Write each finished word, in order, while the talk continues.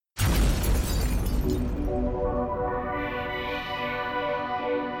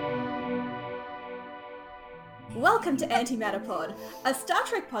Welcome to Antimatter Pod, a Star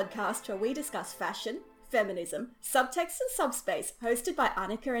Trek podcast where we discuss fashion, feminism, subtext and subspace, hosted by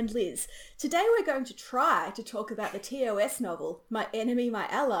Annika and Liz. Today we're going to try to talk about the TOS novel, My Enemy, My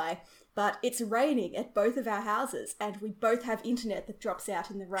Ally, but it's raining at both of our houses and we both have internet that drops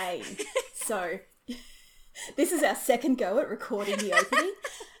out in the rain. So this is our second go at recording the opening.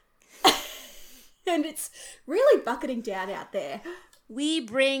 And it's really bucketing down out there. We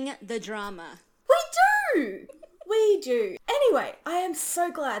bring the drama. We do. Anyway, I am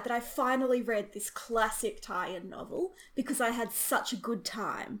so glad that I finally read this classic tie-in novel because I had such a good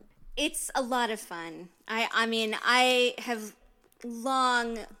time. It's a lot of fun. I have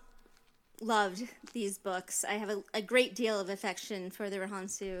long loved these books. I have a great deal of affection for the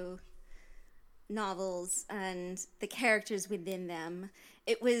Rahansu novels and the characters within them.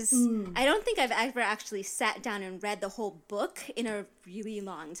 It was, I don't think I've ever actually sat down and read the whole book in a really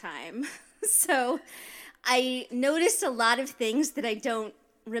long time. So I noticed a lot of things that I don't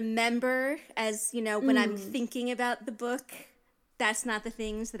remember as, when I'm thinking about the book. That's not the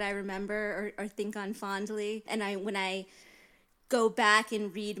things that I remember or think on fondly. And when I go back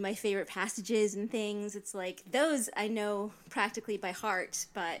and read my favorite passages and things, it's like those I know practically by heart,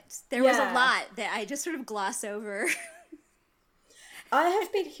 but there was a lot that I just sort of gloss over. I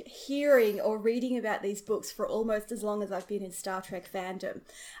have been hearing or reading about these books for almost as long as I've been in Star Trek fandom.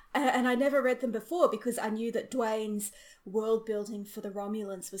 And I never read them before because I knew that Dwayne's world building for the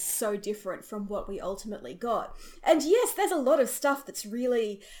Romulans was so different from what we ultimately got. And yes, there's a lot of stuff that's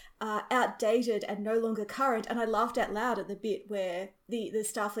really outdated and no longer current. And I laughed out loud at the bit where the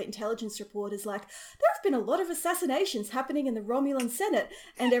Starfleet intelligence report is like, there have been a lot of assassinations happening in the Romulan Senate.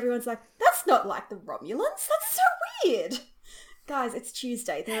 And everyone's like, that's not like the Romulans. That's so weird. Guys, it's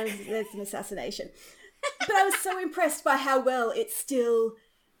Tuesday. There's an assassination. But I was so impressed by how well it still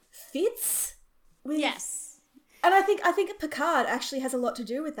fits with... Yes. And I think Picard actually has a lot to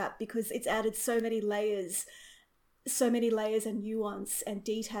do with that because it's added so many layers and nuance and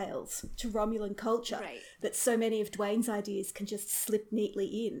details to Romulan culture that so many of Dwayne's ideas can just slip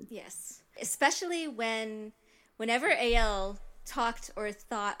neatly in. Yes. Especially whenever AL talked or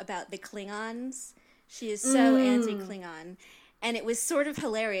thought about the Klingons, she is so anti-Klingon. And it was sort of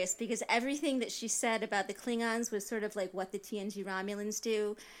hilarious because everything that she said about the Klingons was sort of like what the TNG Romulans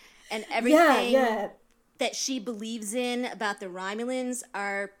do. And everything that she believes in about the Romulans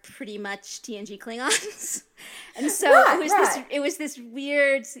are pretty much TNG Klingons. And so it was this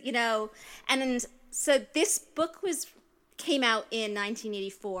weird, and so this book came out in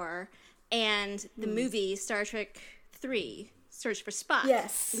 1984 and the movie Star Trek 3, Search for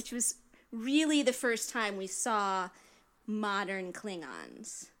Spock, which was really the first time we saw modern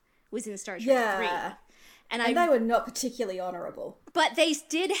Klingons, was in Star Trek 3. And they were not particularly honorable. But they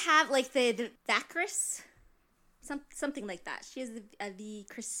did have, like, the Vacris, something like that. She has the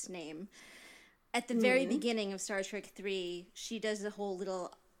Chris name. At the very beginning of Star Trek 3, she does the whole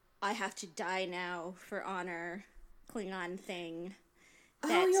little, I have to die now for honor Klingon thing.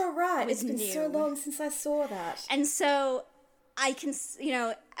 Oh, you're right. It's been so long since I saw that. And so I can,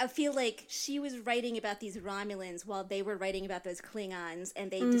 I feel like she was writing about these Romulans while they were writing about those Klingons,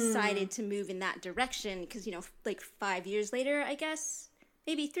 and they decided to move in that direction because, like 5 years later, I guess,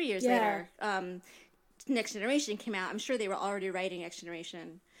 maybe 3 years later, Next Generation came out. I'm sure they were already writing Next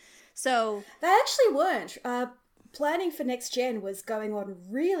Generation. So they actually weren't. Planning for Next Gen was going on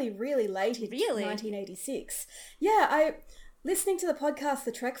really, really late in 1986. Yeah, listening to the podcast,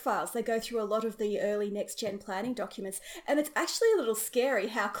 The Trek Files, they go through a lot of the early next-gen planning documents, and it's actually a little scary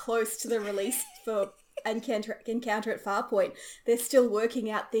how close to the release for Encounter at Farpoint they're still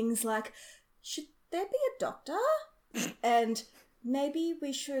working out things like, should there be a doctor? And maybe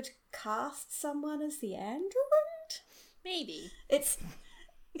we should cast someone as the android? Maybe. It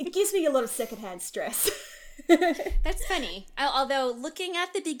gives me a lot of secondhand stress. That's funny. Although, looking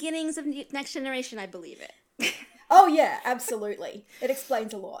at the beginnings of Next Generation, I believe it. Oh, yeah, absolutely. It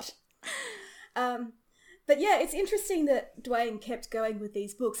explains a lot. But yeah, it's interesting that Dwayne kept going with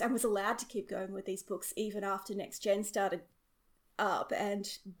these books and was allowed to keep going with these books even after Next Gen started up. And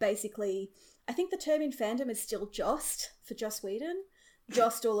basically, I think the term in fandom is still Jost for Joss Whedon.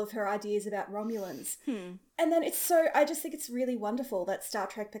 Jost all of her ideas about Romulans. And then I just think it's really wonderful that Star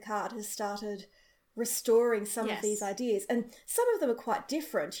Trek Picard has started restoring some of these ideas. And some of them are quite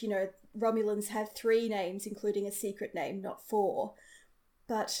different. Romulans have 3 names, including a secret name, not 4.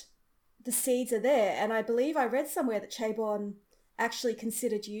 But the seeds are there. And I believe I read somewhere that Chabon actually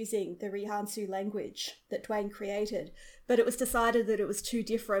considered using the Rihansu language that Dwayne created, but it was decided that it was too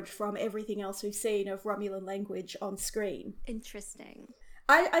different from everything else we've seen of Romulan language on screen. Interesting.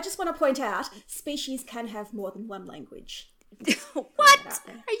 I just want to point out, species can have more than one language. What?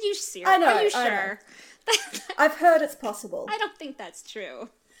 Are you serious? I know, Are you I sure? I've heard it's possible. I don't think that's true.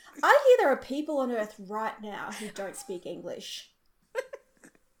 I hear there are people on Earth right now who don't speak English.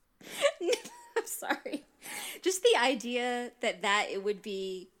 I'm sorry. Just the idea that it would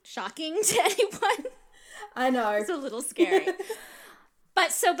be shocking to anyone. I know. It's a little scary.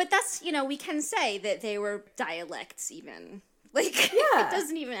 But that's, we can say that they were dialects even. Like, yeah. It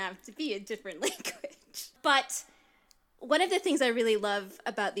doesn't even have to be a different language. But one of the things I really love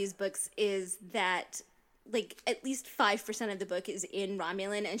about these books is that, like, at least 5% of the book is in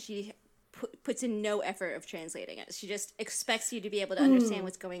Romulan, and she puts in no effort of translating it. She just expects you to be able to understand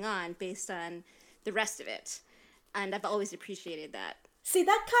what's going on based on the rest of it. And I've always appreciated that. See,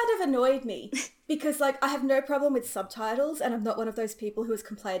 that kind of annoyed me because, like, I have no problem with subtitles, and I'm not one of those people who is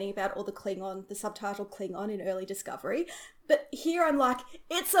complaining about all the subtitle Klingon in early Discovery. But here I'm like,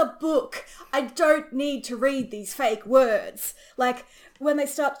 it's a book. I don't need to read these fake words. Like, when they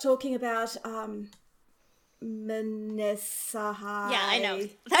start talking about, Menesahai. Yeah, I know.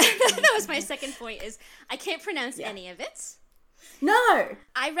 That was my second point, is I can't pronounce any of it. No!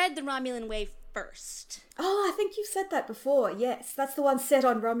 I read The Romulan Way first. Oh, I think you've said that before. Yes, that's the one set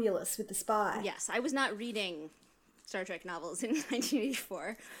on Romulus with the spy. Yes, I was not reading Star Trek novels in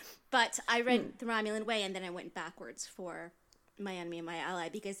 1984, but I read The Romulan Way, and then I went backwards for My Enemy and My Ally,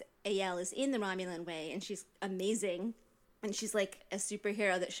 because Aiel is in The Romulan Way, and she's amazing, and she's like a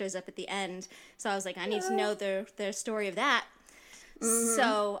superhero that shows up at the end. So I was like, I need to know their story of that.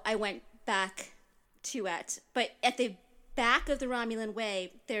 So I went back to it. But at the back of The Romulan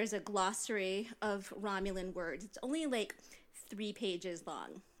Way, there's a glossary of Romulan words. It's only like 3 pages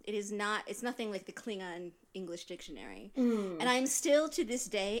long. It's nothing like the Klingon English dictionary. And I'm still to this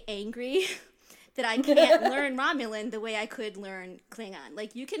day angry that I can't learn Romulan the way I could learn Klingon.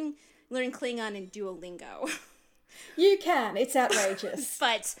 Like, you can learn Klingon in Duolingo. You can. It's outrageous.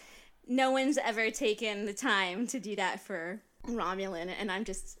 But no one's ever taken the time to do that for Romulan, and I'm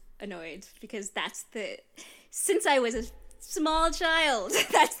just annoyed because since I was a small child,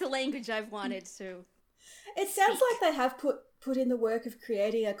 that's the language I've wanted to It sounds like they have put in the work of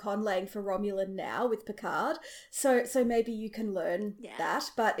creating a conlang for Romulan now with Picard, so maybe you can learn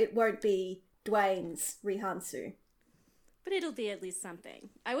that, but it won't be Dwayne's Rihansu. But it'll be at least something.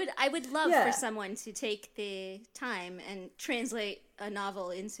 I would love for someone to take the time and translate a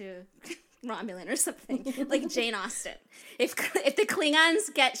novel into Romulan or something, like Jane Austen. If the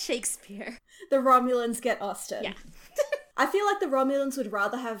Klingons get Shakespeare, the Romulans get Austen. Yeah. I feel like the Romulans would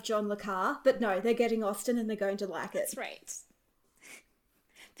rather have John le Carre, but no, they're getting Austen and they're going to like it. That's right.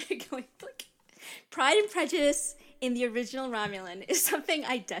 They're going, look, Pride and Prejudice in the original Romulan is something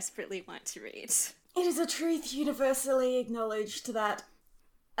I desperately want to read. It is a truth universally acknowledged that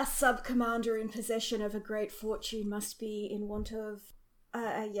a sub-commander in possession of a great fortune must be in want of...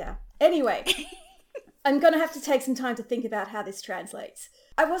 Anyway, I'm going to have to take some time to think about how this translates.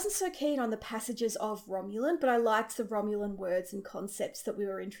 I wasn't so keen on the passages of Romulan, but I liked the Romulan words and concepts that we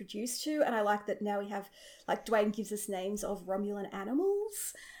were introduced to, and I like that now we have, like, Dwayne gives us names of Romulan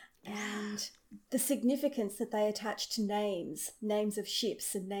animals, and the significance that they attach to names of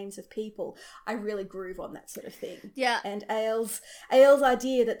ships and names of people. I really groove on that sort of thing. Yeah. And Aiel's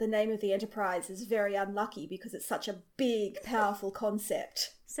idea that the name of the Enterprise is very unlucky because it's such a big, powerful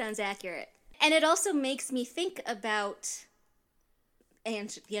concept. Sounds accurate. And it also makes me think about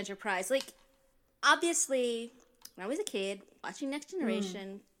the Enterprise. Like, obviously, when I was a kid, watching Next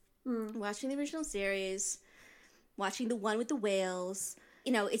Generation, watching the original series, watching the one with the whales,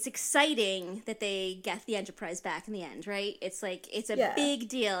 you know, it's exciting that they get the Enterprise back in the end, right? It's like, it's a big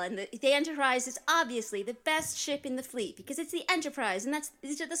deal. And the Enterprise is obviously the best ship in the fleet because it's the Enterprise, and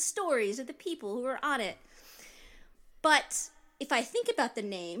these are the stories of the people who are on it. But if I think about the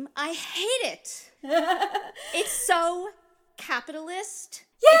name, I hate it. It's so capitalist.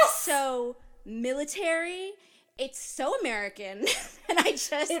 Yes! It's so military. It's so American. And I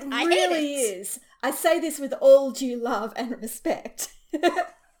hate it. It really is. I say this with all due love and respect.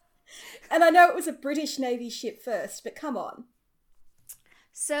 And I know it was a British Navy ship first, but come on.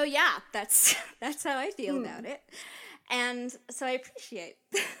 So yeah, that's how I feel about it. And so I appreciate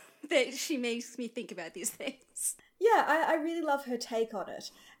that she makes me think about these things. Yeah, I really love her take on it.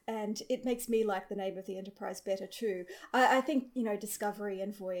 And it makes me like the name of the Enterprise better too. I think, you know, Discovery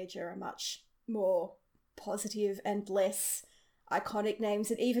and Voyager are much more positive and less iconic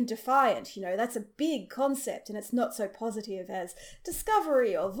names, and even Defiant. You know, that's a big concept, and it's not so positive as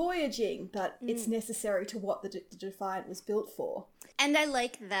discovery or voyaging, but it's necessary to what the Defiant was built for. And I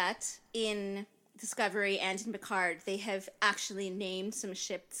like that in Discovery and in Picard, they have actually named some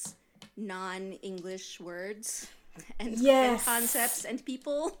ships non-English words and concepts and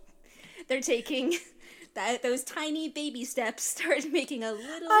people. They're taking those tiny baby steps toward making a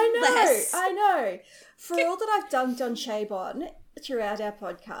little less. I know. For all that I've dunked on Chabon throughout our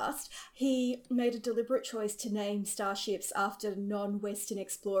podcast, he made a deliberate choice to name starships after non-Western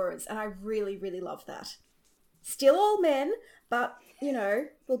explorers, and I really, really love that. Still all men, but, you know,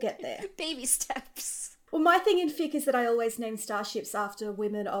 we'll get there. Baby steps. Well, my thing in fic is that I always name starships after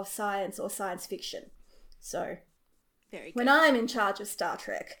women of science or science fiction. So, very good. When I'm in charge of Star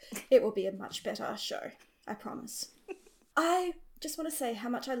Trek, it will be a much better show. I promise. I just want to say how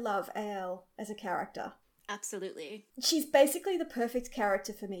much I love AL as a character. Absolutely. She's basically the perfect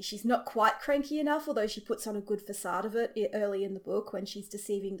character for me. She's not quite cranky enough, although she puts on a good facade of it early in the book when she's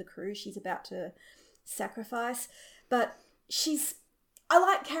deceiving the crew she's about to sacrifice. But I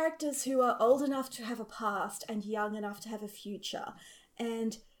like characters who are old enough to have a past and young enough to have a future.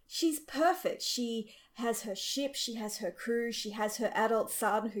 And she's perfect. She has her ship, she has her crew, she has her adult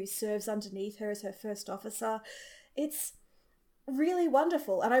son who serves underneath her as her first officer. It's really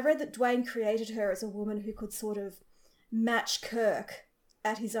wonderful. And I read that Dwayne created her as a woman who could sort of match Kirk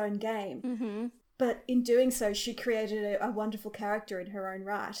at his own game. Mm-hmm. But in doing so, she created a wonderful character in her own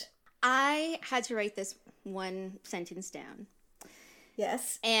right. I had to write this one sentence down.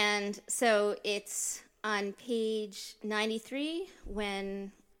 Yes. And so it's on page 93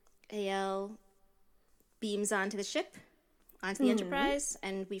 when AL beams onto the ship, onto the Enterprise,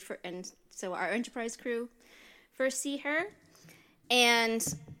 and so our Enterprise crew first see her. And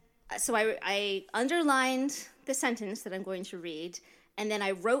so I underlined the sentence that I'm going to read, and then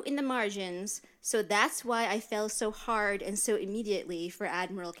I wrote in the margins, so that's why I fell so hard and so immediately for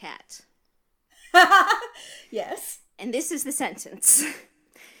Admiral Cat. Yes. And this is the sentence.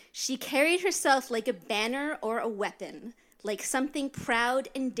 She carried herself like a banner or a weapon, like something proud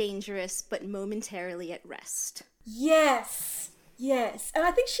and dangerous, but momentarily at rest. Yes. Yes. And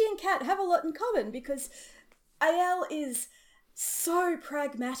I think she and Kat have a lot in common because AL is so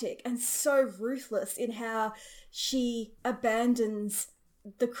pragmatic and so ruthless in how she abandons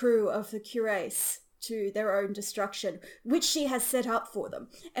the crew of the Curace to their own destruction, which she has set up for them.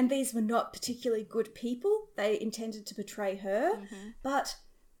 And these were not particularly good people. They intended to betray her, but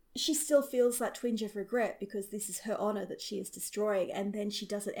she still feels that twinge of regret because this is her honor that she is destroying, and then she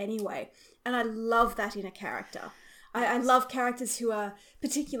does it anyway. And I love that in a character. I love characters who are,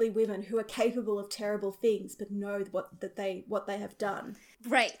 particularly women, who are capable of terrible things but know what they have done.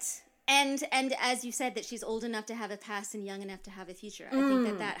 Right. And as you said, that she's old enough to have a past and young enough to have a future. I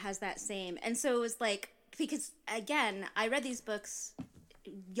think that has that same. And so it was like, because again, I read these books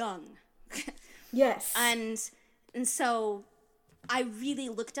young. Yes. And so I really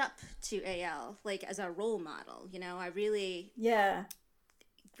looked up to AL, like, as a role model, you know? I really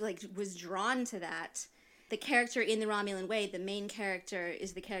was drawn to that. The character in The Romulan Way, the main character,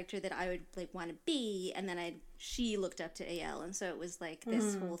 is the character that I would want to be, and then she looked up to AL, and so it was like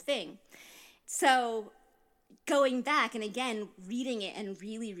this whole thing. So going back and again reading it and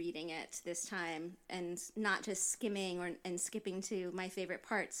really reading it this time, and not just skimming and skipping to my favorite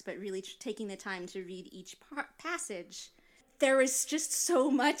parts, but really taking the time to read each passage. There was just so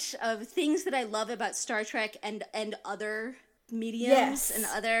much of things that I love about Star Trek and other mediums and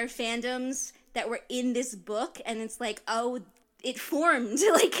other fandoms that were in this book, and it's like, oh, it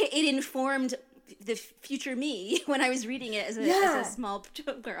informed the future me when I was reading it as a small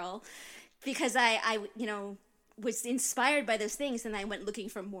girl, because I was inspired by those things, and I went looking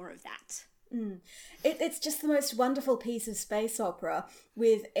for more of that. It's just the most wonderful piece of space opera,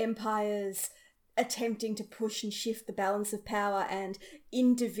 with empires attempting to push and shift the balance of power and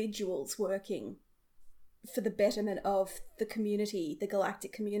individuals working for the betterment of the community, the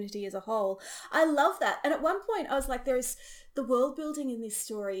galactic community as a whole. I love that. And at one point I was like, the world building in this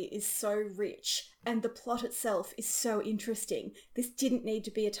story is so rich and the plot itself is so interesting. This didn't need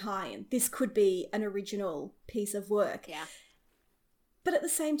to be a tie-in. This could be an original piece of work. Yeah. But at the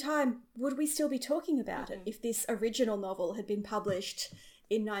same time, would we still be talking about it if this original novel had been published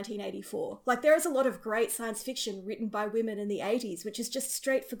in 1984? Like, there is a lot of great science fiction written by women in the 80s, which is just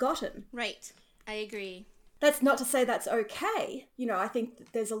straight forgotten. Right. I agree. That's not to say that's okay. You know, I think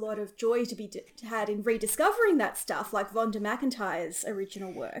that there's a lot of joy to be had in rediscovering that stuff, like Vonda McIntyre's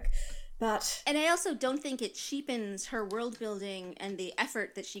original work. And I also don't think it cheapens her world building and the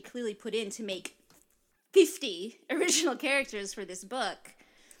effort that she clearly put in to make 50 original characters for this book.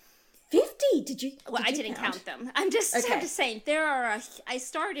 50? Did you? Well, I didn't count them. I'm just saying there are. I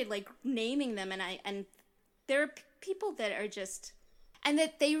started like naming them, and there are people that are just, and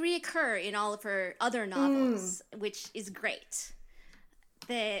that they reoccur in all of her other novels, which is great.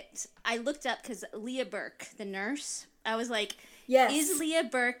 That I looked up because Leah Burke, the nurse, I was like, yes. Is Leah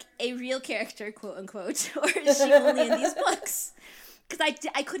Burke a real character, quote unquote, or is she only in these books? Because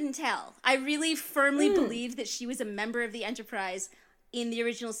I couldn't tell. I really firmly believed that she was a member of the Enterprise in the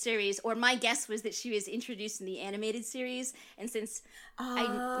original series, or my guess was that she was introduced in the animated series, and since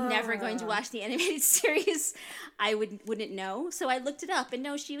I'm never going to watch the animated series, I wouldn't know. So I looked it up, and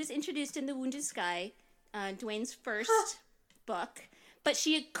no, she was introduced in The Wounded Sky, Dwayne's first book, but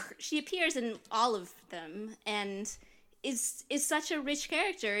she appears in all of them, and is such a rich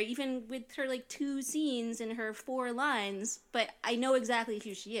character, even with her like 2 scenes and her 4 lines, but I know exactly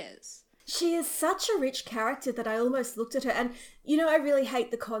who she is. She is such a rich character that I almost looked at her, and, you know, I really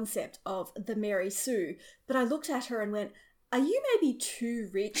hate the concept of the Mary Sue, but I looked at her and went, are you maybe too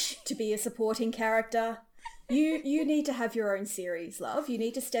rich to be a supporting character? You need to have your own series, love. You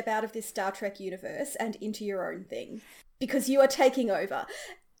need to step out of this Star Trek universe and into your own thing, because you are taking over.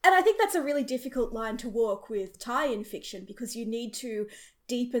 And I think that's a really difficult line to walk with tie-in fiction, because you need to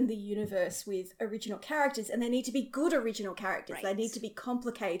deepen the universe with original characters, and they need to be good original characters. Right. They need to be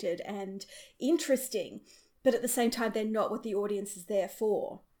complicated and interesting, but at the same time, they're not what the audience is there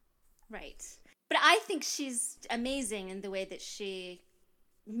for. Right. But I think she's amazing in the way that she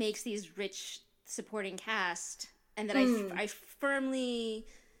makes these rich supporting cast, and that I firmly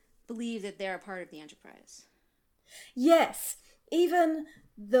believe that they're a part of the Enterprise. Yes. Even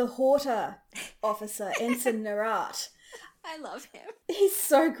the Horta officer, Ensign Narat. I love him. He's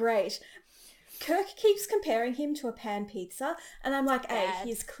so great. Kirk keeps comparing him to a pan pizza, and I'm like, A,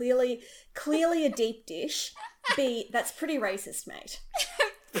 he is clearly a deep dish. B, that's pretty racist, mate.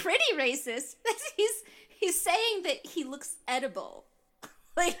 Pretty racist? He's saying that he looks edible.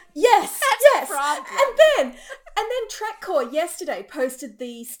 Like, yes, that's a problem. And then TrekCore yesterday posted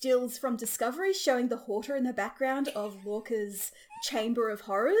the stills from Discovery showing the Horta in the background of Lorca's Chamber of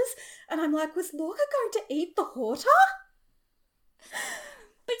Horrors, and I'm like, was Lorca going to eat the Horta?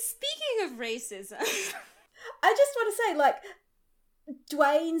 But speaking of racism, I just want to say, like,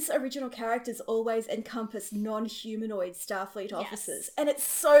 Dwayne's original characters always encompass non-humanoid Starfleet officers, and it's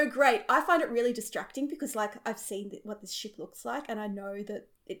so great. I find it really distracting because, like, I've seen what this ship looks like, and I know that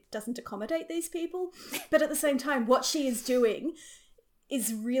it doesn't accommodate these people, but at the same time, what she is doing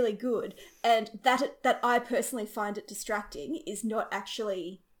is really good, and that I personally find it distracting is not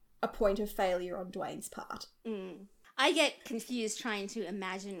actually a point of failure on Dwayne's part. I get confused trying to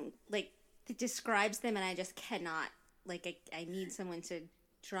imagine, like, it describes them, and I just cannot. Like, I need someone to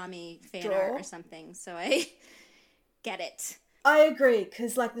draw me fan art or something, so I get it. I agree,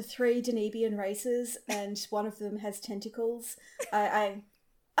 because, like, the 3 Danebian races, and one of them has tentacles. I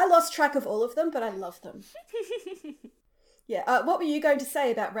lost track of all of them, but I love them. Yeah, what were you going to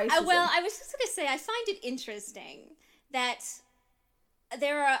say about racism? Well, I was just going to say, I find it interesting that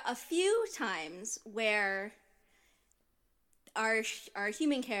there are a few times where our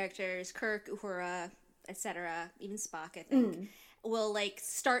human characters, Kirk, Uhura, etc., even Spock, I think, will, like,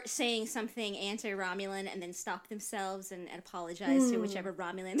 start saying something anti-Romulan and then stop themselves and apologize to whichever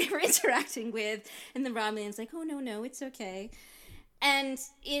Romulan they were interacting with. And the Romulan's like, oh, no, it's okay. And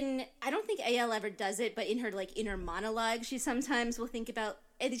I don't think AL ever does it, but in her, like, inner monologue, she sometimes will think about,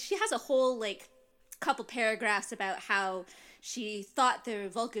 and she has a whole, like, couple paragraphs about how she thought the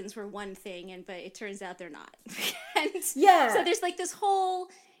Vulcans were one thing, but it turns out they're not. And so there's, like, this whole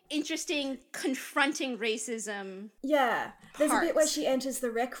interesting confronting racism. Yeah. There's a bit where she enters the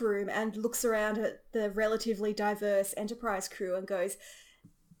rec room and looks around at the relatively diverse Enterprise crew and goes,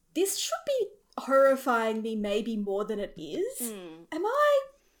 this should be horrifying me maybe more than it is. Am I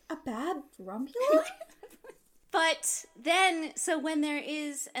a bad Romulan? But then, so when there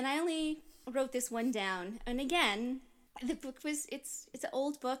is, and I only wrote this one down, and again, the book it's an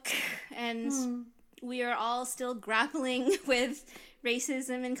old book, and we are all still grappling with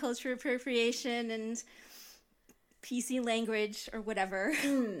racism and cultural appropriation and PC language or whatever.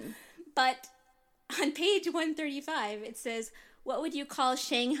 But on page 135, it says, what would you call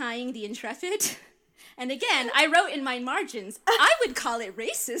Shanghaiing the Intrepid? And again, I wrote in my margins, I would call it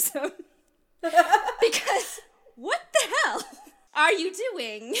racism. Because what the hell are you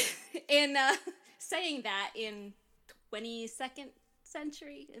doing in saying that in 22nd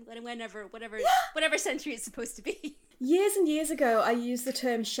century? Whatever century it's supposed to be. Years and years ago, I used the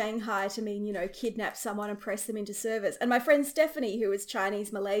term Shanghai to mean, kidnap someone and press them into service. And my friend Stephanie, who is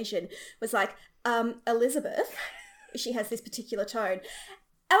Chinese Malaysian, was like, Elizabeth, she has this particular tone.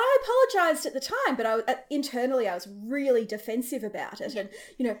 And I apologised at the time, but internally I was really defensive about it. And,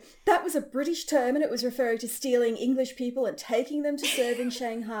 that was a British term and it was referring to stealing English people and taking them to serve in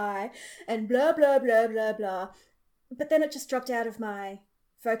Shanghai and blah, blah, blah, blah, blah. But then it just dropped out of my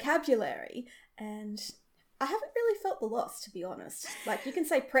vocabulary and I haven't really felt the loss, to be honest. Like, you can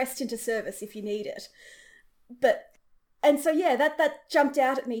say pressed into service if you need it. And so, yeah, that jumped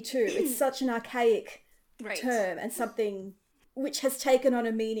out at me too. It's such an archaic term and something which has taken on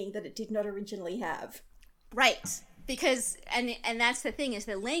a meaning that it did not originally have. Right. Because, and that's the thing, is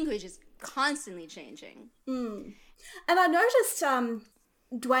that language is constantly changing. Mm. And I noticed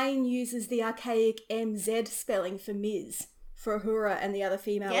Dwayne uses the archaic MZ spelling for Ms, for Uhura and the other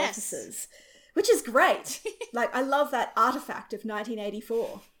female officers, which is great. Like, I love that artifact of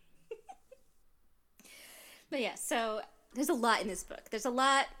 1984. But yeah, so there's a lot in this book. There's a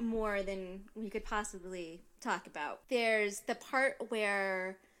lot more than we could possibly talk about. There's the part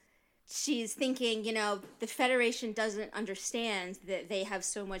where she's thinking, the Federation doesn't understand that they have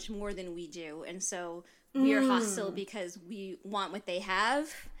so much more than we do. And so we are hostile because we want what they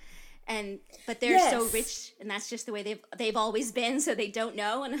have. But they're so rich, and that's just the way they've always been, so they don't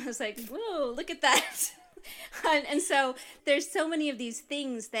know. And I was like, whoa, look at that. and so there's so many of these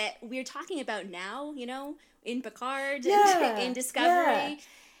things that we're talking about now, in Picard and in Discovery. Yeah.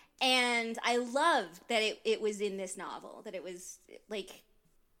 And I loved that it was in this novel, that it was like,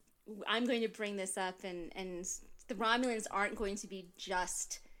 I'm going to bring this up, and the Romulans aren't going to be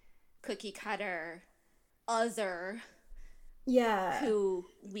just cookie cutter other who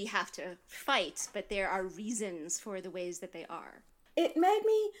we have to fight, but there are reasons for the ways that they are. It made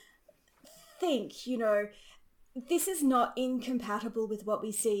me think, this is not incompatible with what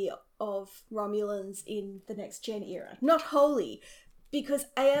we see of Romulans in the Next Gen era. Not wholly, because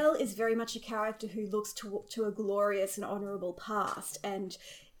Ael is very much a character who looks to a glorious and honourable past and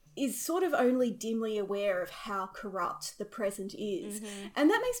is sort of only dimly aware of how corrupt the present is. Mm-hmm. And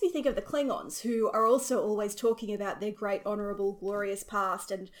that makes me think of the Klingons, who are also always talking about their great, honourable, glorious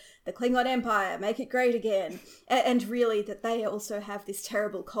past and the Klingon Empire, make it great again. And really that they also have this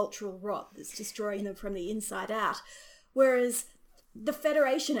terrible cultural rot that's destroying them from the inside out. Whereas the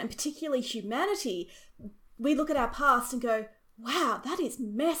Federation, and particularly humanity, we look at our past and go, wow, that is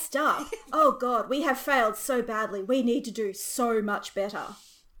messed up. Oh God, we have failed so badly. We need to do so much better.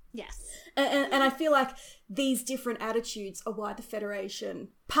 Yes. And I feel like these different attitudes are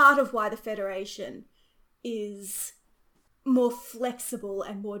part of why the Federation is more flexible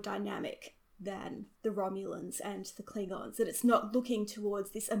and more dynamic than the Romulans and the Klingons. That it's not looking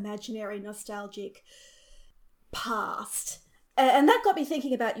towards this imaginary, nostalgic past. And that got me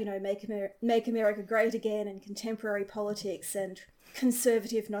thinking about, Make America Great Again and contemporary politics and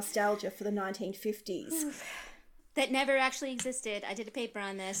conservative nostalgia for the 1950s. That never actually existed. I did a paper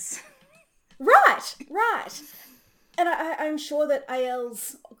on this. Right. And I'm sure that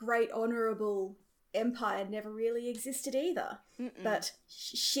Ael's great honourable empire never really existed either. Mm-mm. But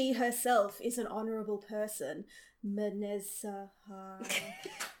she herself is an honourable person. Menasai.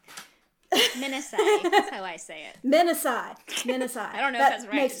 Menasai. That's how I say it. Menasai. I don't know if that's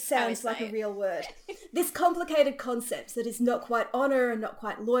right. That sounds like a real word. This complicated concept that is not quite honour and not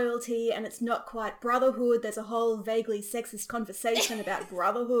quite loyalty and it's not quite brotherhood. There's a whole vaguely sexist conversation about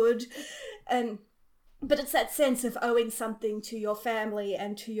brotherhood. But it's that sense of owing something to your family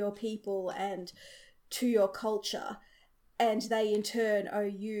and to your people and to your culture. And they in turn owe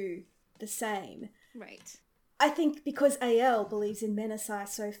you the same. Right. I think because Ael believes in Menasai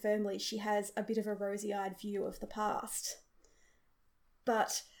so firmly, she has a bit of a rosy-eyed view of the past.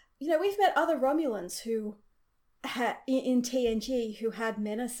 But, we've met other Romulans who in TNG who had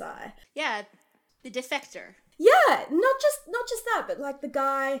Menasai. Yeah, the defector. Yeah, not just that, but like the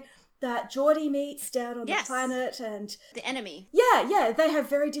guy that Geordi meets down on the planet and... the enemy. Yeah, they have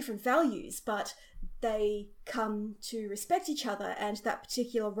very different values, but they come to respect each other, and that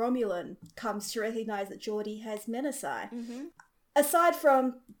particular Romulan comes to recognise that Geordi has Menasai. Mm-hmm. Aside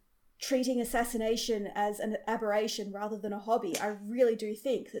from treating assassination as an aberration rather than a hobby, I really do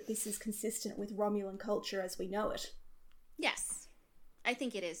think that this is consistent with Romulan culture as we know it. Yes, I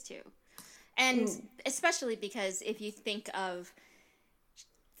think it is too. And especially because if you think of...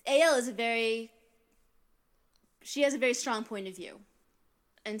 Ael is she has a very strong point of view.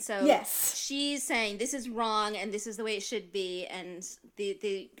 And so she's saying this is wrong and this is the way it should be, and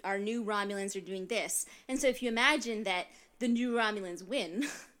our new Romulans are doing this. And so if you imagine that the new Romulans win,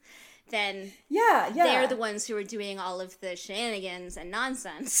 then Yeah. they're the ones who are doing all of the shenanigans and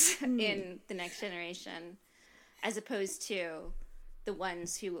nonsense in the Next Generation, as opposed to the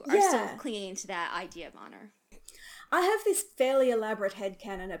ones who are still clinging to that idea of honor. I have this fairly elaborate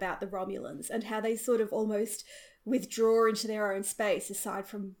headcanon about the Romulans and how they sort of almost withdraw into their own space aside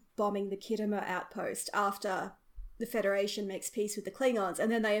from bombing the Khitomer outpost after the Federation makes peace with the Klingons,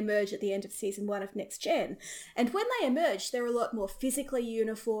 and then they emerge at the end of season 1 of Next Gen. And when they emerge, they're a lot more physically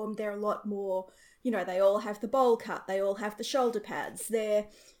uniform, they're a lot more, they all have the bowl cut, they all have the shoulder pads, their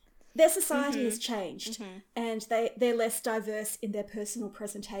society has changed, and they're less diverse in their personal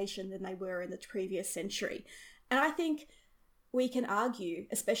presentation than they were in the previous century. And I think we can argue,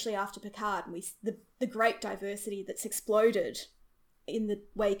 especially after Picard, and the great diversity that's exploded in the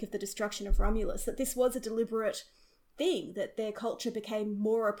wake of the destruction of Romulus, that this was a deliberate thing, that their culture became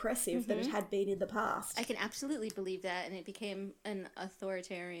more oppressive than it had been in the past. I can absolutely believe that, and it became an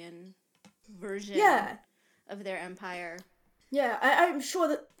authoritarian version of their empire. Yeah, I'm sure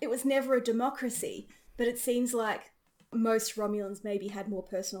that it was never a democracy, but it seems like most Romulans maybe had more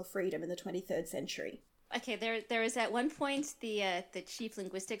personal freedom in the 23rd century. Okay, there is at one point the chief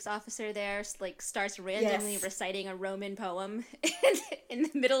linguistics officer there starts randomly reciting a Roman poem in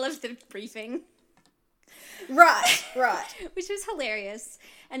the middle of the briefing. Right. Which was hilarious.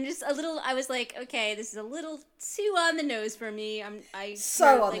 And just a little, I was like, okay, this is a little too on the nose for me. I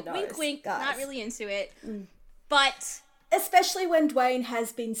so on the nose. Wink, wink, guys. Not really into it. But especially when Dwayne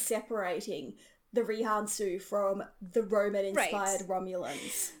has been separating the Rihansu from the Roman-inspired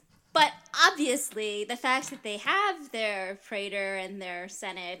Romulans. But obviously, the fact that they have their Praetor and their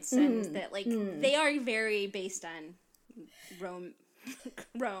Senate, and that they are very based on Rome,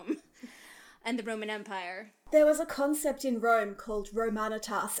 and the Roman Empire. There was a concept in Rome called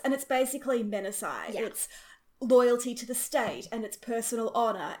Romanitas, and it's basically menacide. Yeah. It's loyalty to the state, and it's personal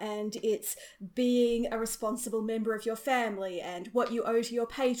honor, and it's being a responsible member of your family, and what you owe to your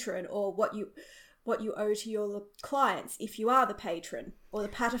patron, or what you owe to your clients if you are the patron, or the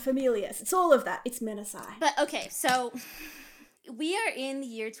paterfamilias. It's all of that. It's menacide. But okay, so we are in the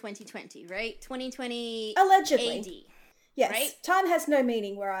year 2020, right? 2020 allegedly. AD. Yes. Right? Time has no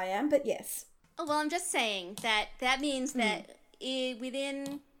meaning where I am, but yes. Oh, well, I'm just saying that means that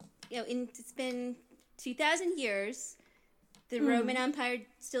within, it's been 2,000 years, the Roman Empire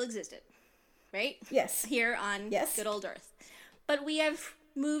still existed, right? Yes. Here on good old Earth. But we have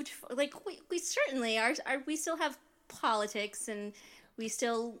moved, we certainly are, we still have politics, and we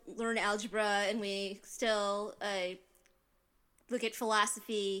still learn algebra, and we still look at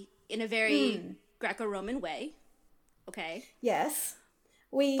philosophy in a very Greco-Roman way. Okay. Yes.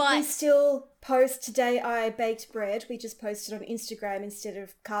 We still post, today I baked bread. We just posted on Instagram instead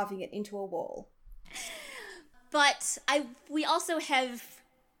of carving it into a wall. But we also have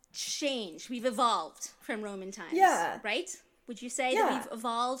changed. We've evolved from Roman times. Yeah. Right? Would you say that we've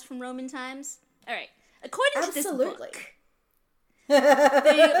evolved from Roman times? All right. According to this book, the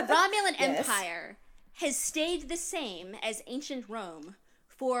Romulan Empire has stayed the same as ancient Rome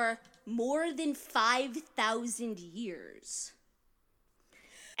for more than 5,000 years.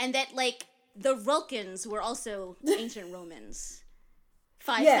 And that, the Vulcans were also ancient Romans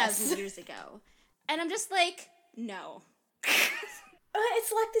 5,000 years ago. And I'm just like, no.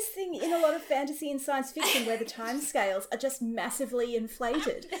 It's like this thing in a lot of fantasy and science fiction where the timescales are just massively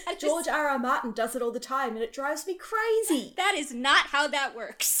inflated. George R.R. Martin does it all the time, and it drives me crazy. That is not how that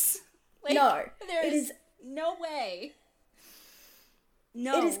works. No. There is no way.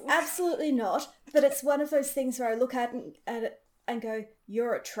 No. It is absolutely not, but it's one of those things where I look at it and go,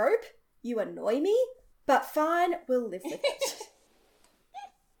 you're a trope, you annoy me, but fine, we'll live with it.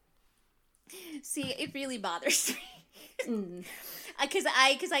 See, it really bothers me. Because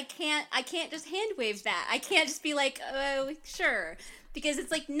I can't just hand wave that. I can't just be like, oh, sure. Because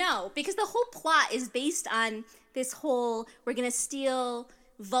it's like, no. Because the whole plot is based on this whole, we're going to steal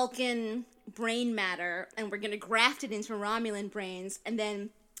Vulcan brain matter and we're going to graft it into Romulan brains, and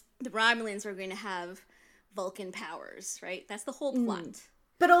then the Romulans are going to have Vulcan powers, right? That's the whole plot.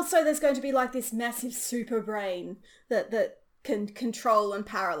 But also there's going to be this massive super brain that can control and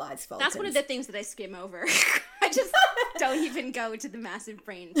paralyze Vulcans. That's one of the things that I skim over. I just don't even go to the massive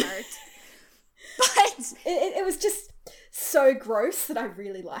brain part. But it was just so gross that I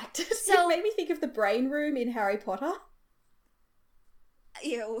really liked it. So, it made me think of the brain room in Harry Potter.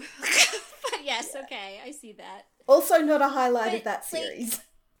 Ew. But yes, okay, I see that. Also not a highlight of that series.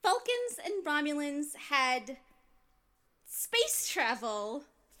 Vulcans and Romulans had space travel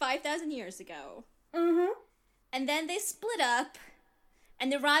 5,000 years ago. Mm-hmm. And then they split up,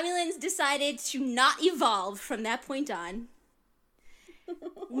 and the Romulans decided to not evolve from that point on.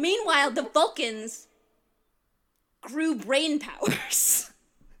 Meanwhile, the Vulcans grew brain powers.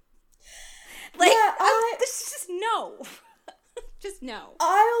 This is just no. Just no.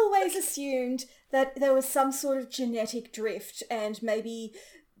 I always assumed that there was some sort of genetic drift and maybe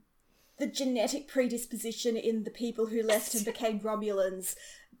the genetic predisposition in the people who left and became Romulans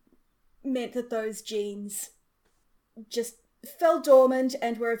meant that those genes just fell dormant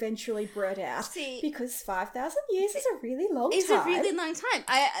and were eventually bred out. Because 5,000 years is a really long time. It's a really long time.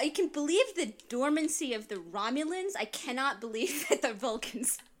 I can believe the dormancy of the Romulans. I cannot believe that the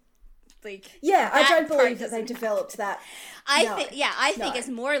Vulcans... I don't believe that they developed that. I think it's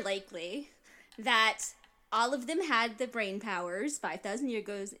more likely that all of them had the brain powers 5,000 years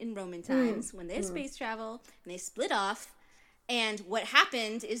ago in Roman times when they had space travel and they split off. And what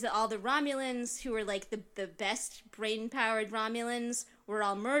happened is that all the Romulans who were like the best brain-powered Romulans were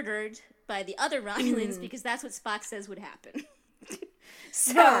all murdered by the other Romulans because that's what Spock says would happen.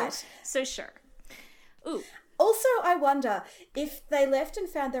 So sure. Ooh. Also, I wonder if they left and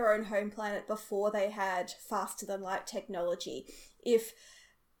found their own home planet before they had faster-than-light technology, if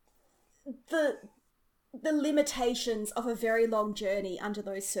the limitations of a very long journey under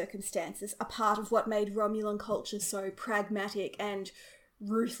those circumstances are part of what made Romulan culture so pragmatic and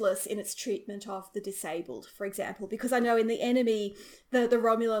ruthless in its treatment of the disabled, for example. Because I know in The Enemy, the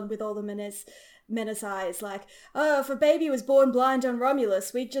Romulan with all the menace eyes, like, oh, if a baby was born blind on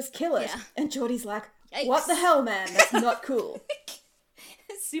Romulus, we'd just kill it. Yeah. And Geordie's like, yikes. What the hell, man? That's not cool.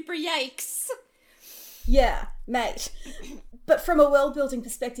 Super yikes. Yeah, mate. But from a world-building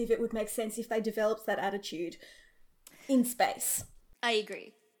perspective, it would make sense if they developed that attitude in space. I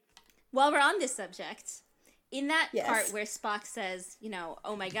agree. While we're on this subject, in that part where Spock says,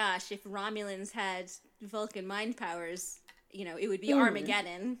 oh my gosh, if Romulans had Vulcan mind powers, it would be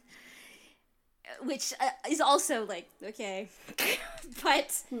Armageddon. Which is also like, okay.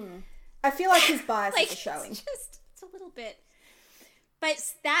 But... I feel like his biases are showing. It's a little bit. But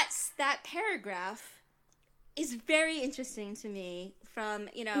that paragraph is very interesting to me from,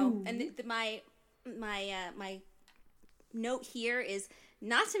 and my note here is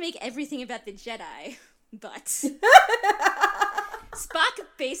not to make everything about the Jedi, but Spock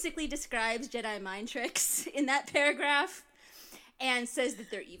basically describes Jedi mind tricks in that paragraph and says that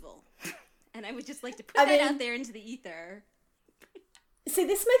they're evil. And I would just like to put that out there into the ether. See,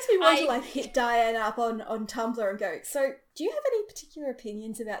 this makes me want to hit Diane up on Tumblr and go, so do you have any particular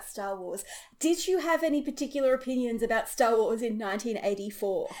opinions about Star Wars? Did you have any particular opinions about Star Wars in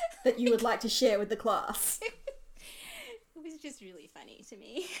 1984 that you would like to share with the class? It was just really funny to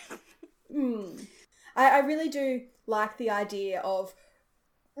me. I really do like the idea of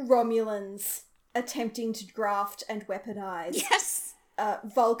Romulans attempting to graft and weaponize. Yes.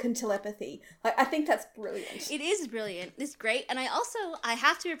 Vulcan telepathy. I think that's brilliant. It is brilliant. It's great. And I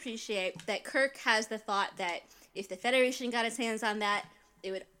have to appreciate that Kirk has the thought that if the Federation got its hands on that,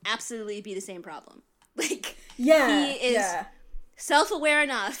 it would absolutely be the same problem. He is self-aware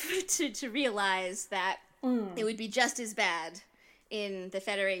enough to realize that it would be just as bad in the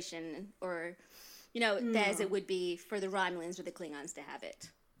Federation or, as it would be for the Romulans or the Klingons to have it.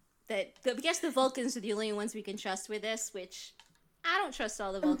 I guess the Vulcans are the only ones we can trust with this, which... I don't trust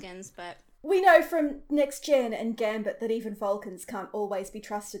all the Vulcans, but... We know from Next Gen and Gambit that even Vulcans can't always be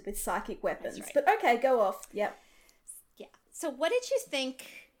trusted with psychic weapons. Right. But okay, go off. Yep. Yeah. So what did you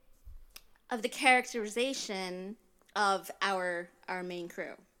think of the characterization of our main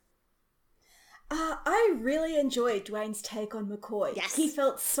crew? I really enjoyed Dwayne's take on McCoy. Yes. He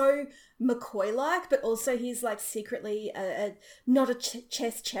felt so McCoy-like, but also he's secretly not a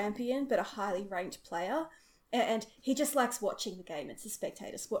chess champion, but a highly ranked player. And he just likes watching the game. It's a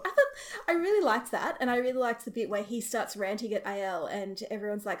spectator sport. I really liked that. And I really liked the bit where he starts ranting at AL and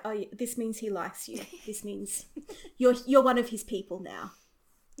everyone's like, oh, this means he likes you. This means you're one of his people now.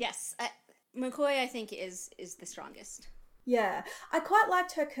 Yes. McCoy, I think, is the strongest. Yeah. I quite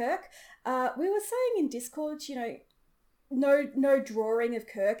liked her Kirk. We were saying in Discord, no drawing of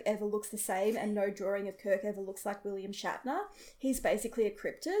Kirk ever looks the same and no drawing of Kirk ever looks like William Shatner. He's basically a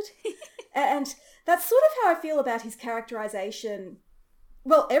cryptid. And that's sort of how I feel about his characterization,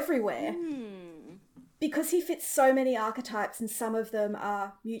 everywhere. Because he fits so many archetypes and some of them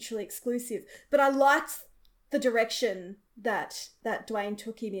are mutually exclusive. But I liked the direction that Dwayne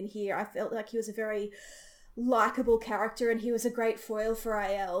took him in here. I felt like he was a very likable character and he was a great foil for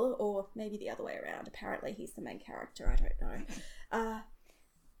AL, or maybe the other way around. Apparently he's the main character, I don't know.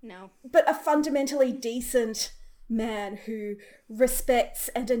 No. But a fundamentally decent man who respects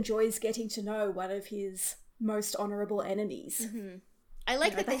and enjoys getting to know one of his most honourable enemies. Mm-hmm. I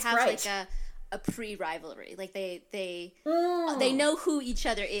like that they have great. a pre-rivalry. Like they know who each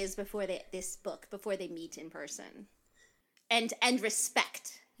other is before they meet in person, and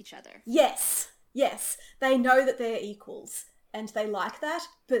respect each other. Yes, they know that they're equals, and they like that.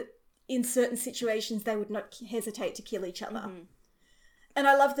 But in certain situations, they would not hesitate to kill each other. Mm-hmm. And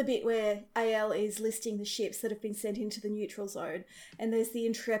I love the bit where AL is listing the ships that have been sent into the neutral zone. And there's the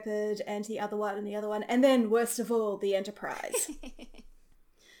Intrepid and the other one. And then, worst of all, the Enterprise.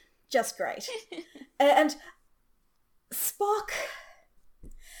 Just great. And Spock...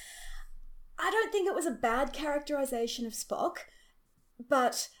 I don't think it was a bad characterization of Spock.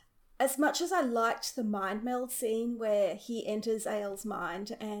 But as much as I liked the mind meld scene where he enters AL's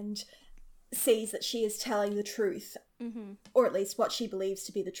mind and sees that she is telling the truth, mm-hmm. or at least what she believes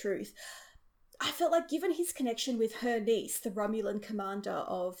to be the truth, I felt like given his connection with her niece, the Romulan commander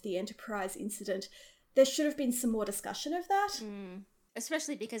of the Enterprise incident, there should have been some more discussion of that. Mm.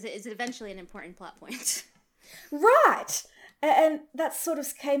 Especially because it is eventually an important plot point. Right! And that sort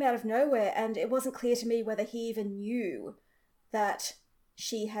of came out of nowhere, and it wasn't clear to me whether he even knew that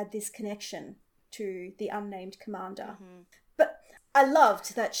she had this connection to the unnamed commander. Mm-hmm. But I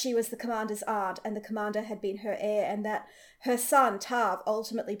loved that she was the commander's aunt and the commander had been her heir, and that her son, Tav,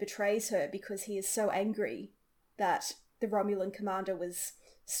 ultimately betrays her because he is so angry that the Romulan commander was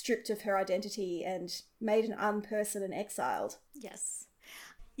stripped of her identity and made an unperson and exiled. Yes.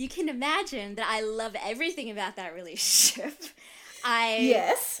 You can imagine that I love everything about that relationship.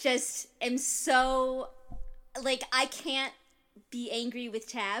 I just am so... Like, I can't be angry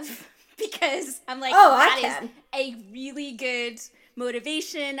with Tav because I'm like, that is a really good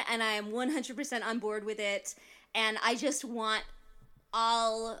motivation and I am 100% on board with it. And I just want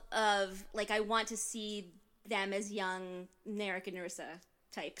I want to see them as young Narek and Narissa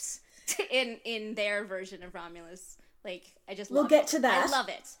types in their version of Romulus. Like, I just love it. We'll get to that. I love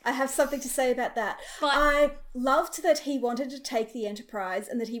it. I have something to say about that. But I loved that he wanted to take the Enterprise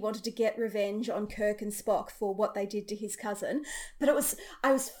and that he wanted to get revenge on Kirk and Spock for what they did to his cousin. But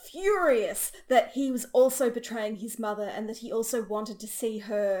I was furious that he was also betraying his mother and that he also wanted to see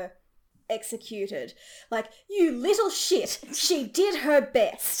her executed. Like, you little shit. She did her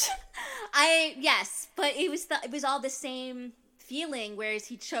best. Yes, but it was all the same feeling, whereas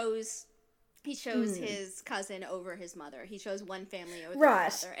he chose his cousin over his mother. He chose one family over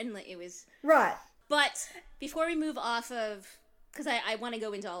another. And it was... Right. But before we move off of... Because I want to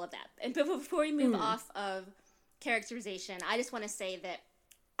go into all of that. And before we move off of characterization, I just want to say that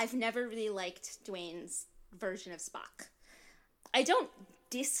I've never really liked Dwayne's version of Spock. I don't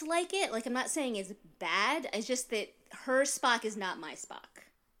dislike it. Like, I'm not saying it's bad. It's just that her Spock is not my Spock.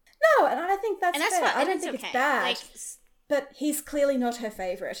 No, and I think that's fair. Fine, I don't think it's bad. Like, but he's clearly not her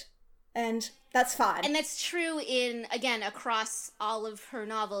favourite. And that's fine. And that's true across all of her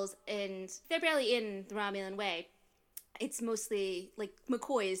novels, and they're barely in the Romulan Way. It's mostly, like,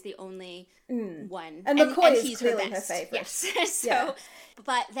 McCoy is the only one. And McCoy is clearly her favourite. Yes.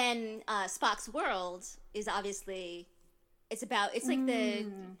 But then Spock's World is obviously, it's like the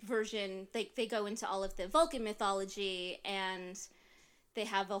version, they go into all of the Vulcan mythology, and they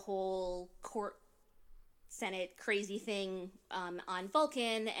have a whole court Senate crazy thing on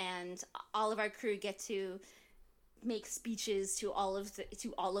Vulcan, and all of our crew get to make speeches to all of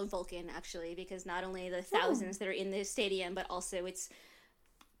Vulcan, actually, because not only the thousands that are in the stadium, but also it's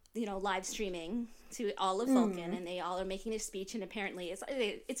live streaming to all of Vulcan, and they all are making a speech. And apparently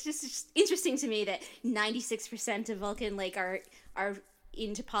it's just interesting to me that 96% of Vulcan are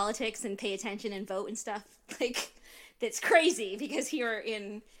into politics and pay attention and vote and stuff. Like, that's crazy, because here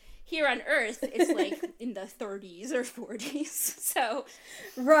on Earth, it's like in the 30s or 40s. So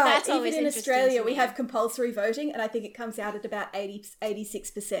that's always even in Australia, we have compulsory voting, and I think it comes out at about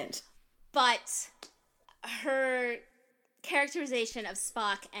 86%. But her characterization of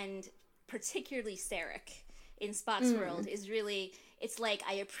Spock, and particularly Sarek in Spock's world, is really, it's like,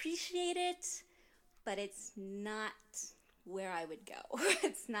 I appreciate it, but it's not where I would go.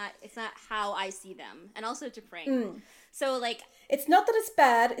 It's not how I see them. And also T'Pring. So, like... It's not that it's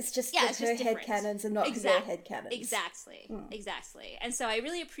bad, it's just that her headcanons are not your headcanons. Exactly. And so I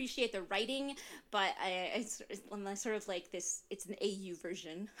really appreciate the writing, but it's sort of like this, it's an AU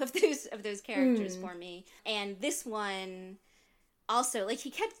version of those characters for me. And this one, also, like, he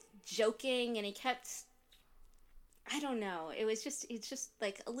kept joking, and he kept... I don't know. It's just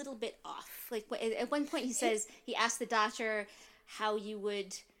like a little bit off. Like, at one point he asked the Doctor how you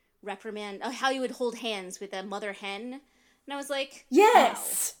would how you would hold hands with a mother hen. And I was like,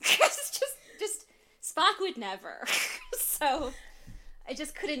 yes. No. just Spock would never. So I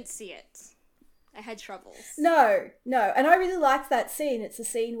just couldn't see it. I had troubles. No. And I really liked that scene. It's a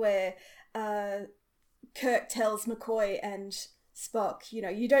scene where Kirk tells McCoy and Spock,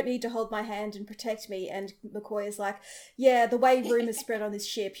 you don't need to hold my hand and protect me. And McCoy is like, yeah, the way rumors spread on this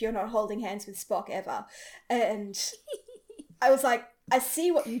ship, you're not holding hands with Spock ever. And I was like, I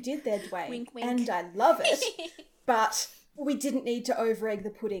see what you did there, Dwayne. Wink, wink. And I love it. But we didn't need to over-egg the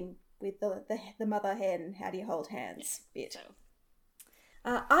pudding with the mother hen, how do you hold hands bit.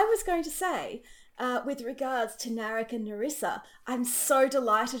 I was going to say, with regards to Narek and Narissa, I'm so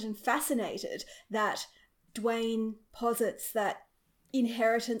delighted and fascinated that Dwayne posits that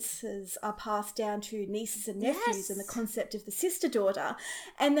inheritances are passed down to nieces and nephews, and the concept of the sister-daughter.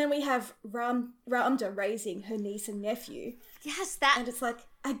 And then we have Ramda raising her niece and nephew. Yes, that... And it's like,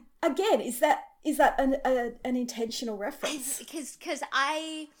 again, is that an intentional reference? Because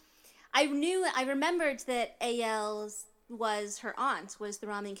I remembered that AL's was her aunt, was the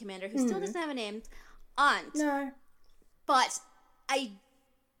Romulan commander, who still doesn't have a name. Aunt. No. But I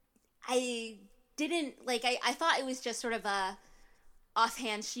didn't, like, I thought it was just sort of a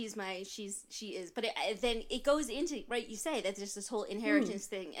offhand, she is. But then it goes into, right, you say that there's this whole inheritance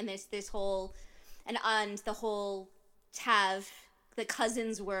thing, and there's this whole, and the whole Tav, the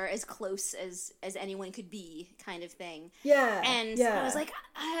cousins were as close as anyone could be kind of thing. Yeah. And I was like,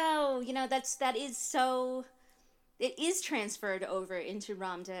 oh, that is so... It is transferred over into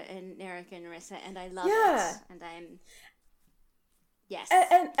Ramda and Narek and Narissa, and I love it. And I'm... Yes.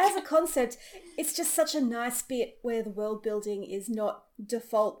 And as a concept, it's just such a nice bit where the world building is not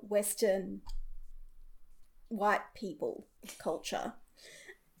default Western white people culture.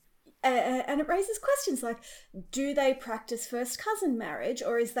 And it raises questions like, do they practice first cousin marriage,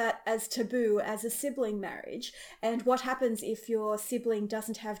 or is that as taboo as a sibling marriage? And what happens if your sibling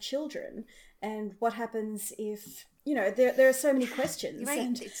doesn't have children? And what happens if... there are so many questions. Right,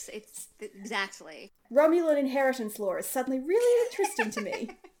 and it's exactly. Romulan inheritance law is suddenly really interesting to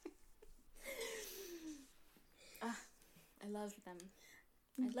me. I love them.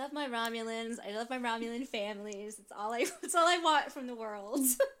 I love my Romulans. I love my Romulan families. It's all I want from the world.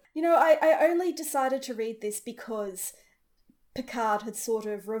 I only decided to read this because Picard had sort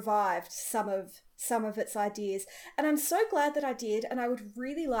of revived some of its ideas, and I'm so glad that I did, and I would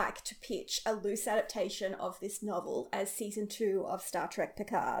really like to pitch a loose adaptation of this novel as season 2 of Star Trek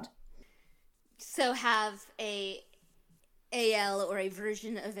Picard. So have a AL or a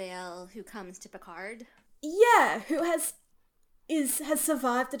version of AL who comes to Picard? Yeah, who has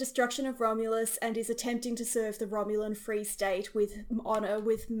survived the destruction of Romulus and is attempting to serve the Romulan Free State with honor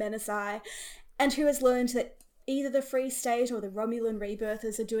with Menasai, and who has learned that either the Free State or the Romulan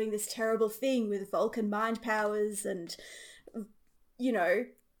Rebirthers are doing this terrible thing with Vulcan mind powers, and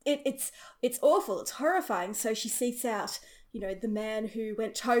it's awful, it's horrifying. So she seeks out the man who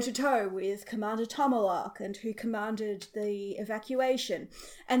went toe-to-toe with Commander Tomalak and who commanded the evacuation.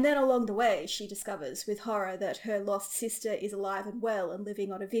 And then along the way, she discovers with horror that her lost sister is alive and well and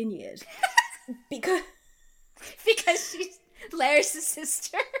living on a vineyard. Because she's Laris'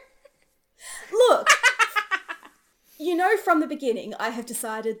 sister. Look, from the beginning, I have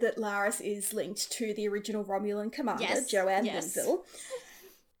decided that Laris is linked to the original Romulan commander, Joanne Linville.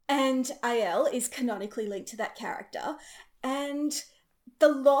 And AL is canonically linked to that character. And the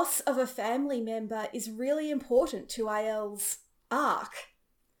loss of a family member is really important to AL's arc.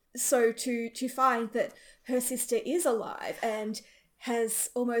 So to find that her sister is alive and has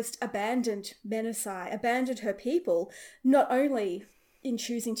almost abandoned Menasai, abandoned her people, not only in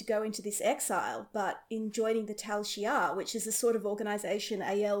choosing to go into this exile, but in joining the Tal Shiar, which is a sort of organisation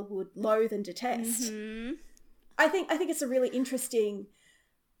AL would loathe and detest. Mm-hmm. I think it's a really interesting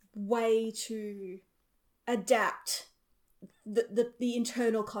way to adapt the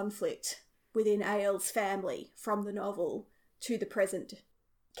internal conflict within AL's family from the novel to the present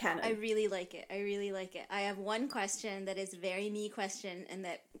canon. I really like it. I have one question that is a very me question and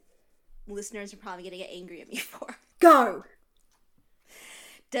that listeners are probably going to get angry at me for. Go!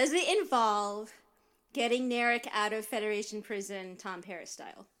 Does it involve getting Narek out of Federation prison Tom Paris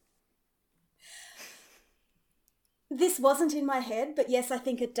style? This wasn't in my head, but yes, I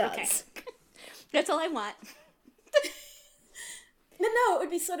think it does. Okay. That's all I want. But no, it would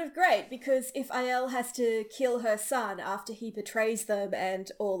be sort of great, because if Aiel has to kill her son after he betrays them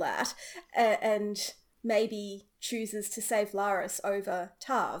and all that, and maybe chooses to save Laris over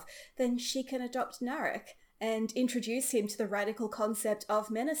Tav, then she can adopt Narek and introduce him to the radical concept of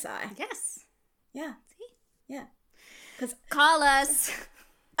Menasai. Yes. Yeah. See? Yeah. Call us.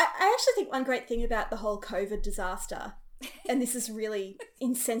 I actually think one great thing about the whole COVID disaster, and this is really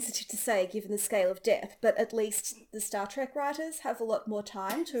insensitive to say given the scale of death, but at least the Star Trek writers have a lot more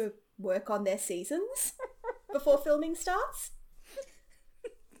time to work on their seasons before filming starts.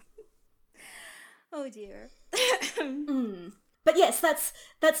 dear. But yes,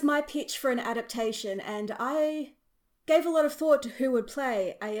 that's my pitch for an adaptation, and I gave a lot of thought to who would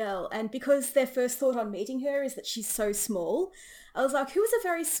play Aiel, and because their first thought on meeting her is that she's so small, I was like, who is a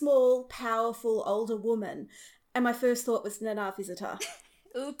very small, powerful, older woman? And my first thought was Nana Visitor.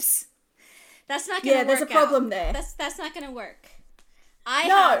 Oops. That's not going to work. Yeah, there's a problem there. That's not going to work.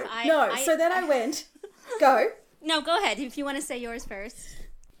 So then I went, go. No, go ahead if you want to say yours first.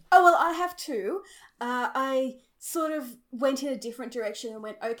 Oh, well, I have two. I sort of went in a different direction and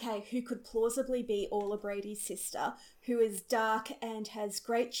went, okay, who could plausibly be Orla Brady's sister, who is dark and has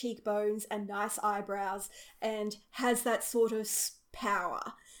great cheekbones and nice eyebrows and has that sort of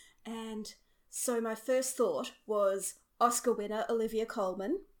power. And so my first thought was Oscar winner Olivia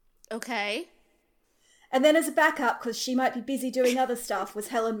Colman. Okay. And then as a backup, because she might be busy doing other stuff, was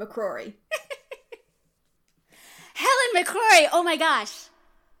Helen McCrory. Helen McCrory! Oh my gosh.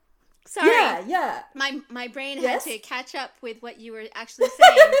 Sorry. Yeah. My brain had to catch up with what you were actually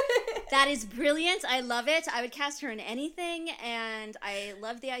saying. That is brilliant. I love it. I would cast her in anything, and I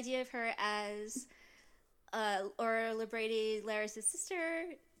love the idea of her as Orla Brady, Laris' sister.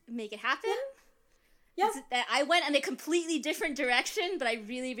 Make it happen. Yeah. I went in a completely different direction, but I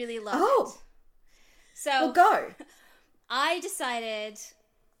really, really love it. So, well, go. I decided...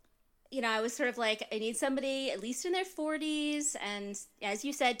 I was sort of like, I need somebody at least in their 40s, and as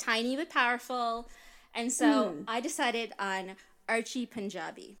you said, tiny but powerful. And so I decided on Archie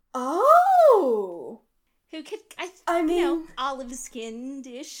Punjabi. Oh! Who could,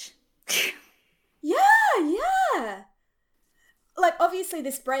 olive-skinned-ish. Yeah. Like, obviously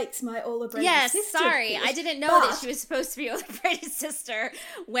this breaks my Orla Brady's sister. Yes, sorry. I didn't know that she was supposed to be Orla Brady's sister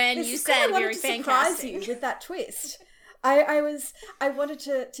when you said we were fan casting. I wanted to surprise you with that twist. I wanted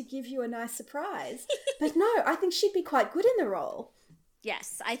to give you a nice surprise, but no, I think she'd be quite good in the role.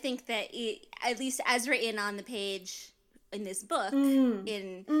 Yes, I think that at least as written on the page in this book,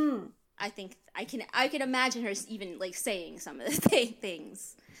 I think I can imagine her even like saying some of the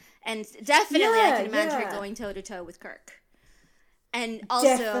things, and definitely I can imagine her going toe to toe with Kirk, and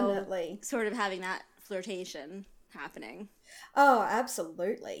also sort of having that flirtation happening. Oh,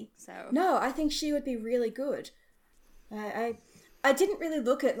 absolutely. So no, I think she would be really good. I didn't really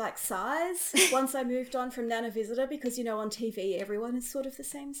look at like size once I moved on from Nana Visitor because, on TV everyone is sort of the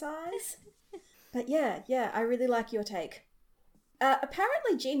same size. But yeah, I really like your take.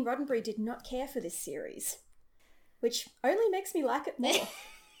 Apparently Gene Roddenberry did not care for this series, which only makes me like it more.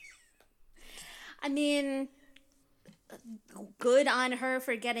 I mean, good on her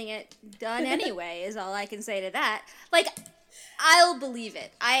for getting it done anyway, is all I can say to that. Like, I'll believe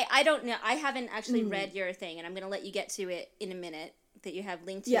it. I don't know. I haven't actually read your thing, and I'm going to let you get to it in a minute that you have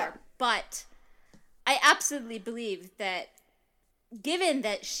linked here. But I absolutely believe that given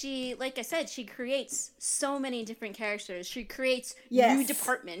that she, like I said, she creates so many different characters. She creates new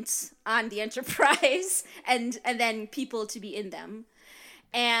departments on the Enterprise and then people to be in them.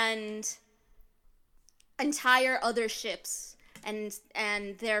 And entire other ships. And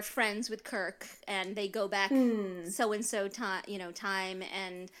they're friends with Kirk, and they go back so-and-so time,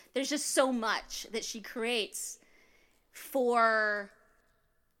 and there's just so much that she creates for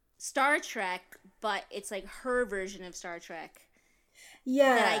Star Trek, but it's like her version of Star Trek.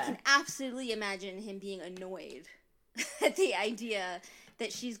 Yeah. That I can absolutely imagine him being annoyed at the idea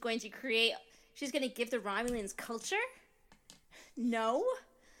that she's going to give the Romulans culture? No.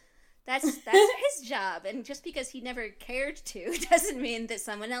 That's his job, and just because he never cared to doesn't mean that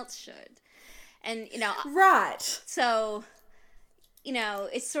someone else should. And, Right. So,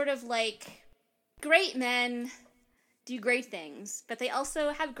 it's sort of like great men do great things, but they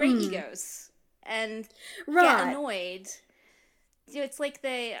also have great egos and get annoyed. It's like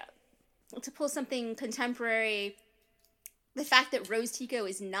to pull something contemporary, the fact that Rose Tico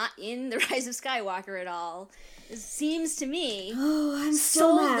is not in The Rise of Skywalker at all seems to me I'm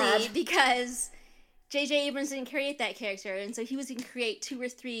still solely mad. Because J.J. Abrams didn't create that character, and so he was going to create 2 or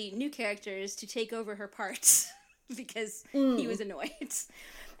 3 new characters to take over her parts because he was annoyed.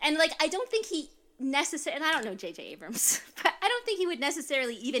 And, I don't think he necessarily, and I don't know J.J. Abrams, but I don't think he would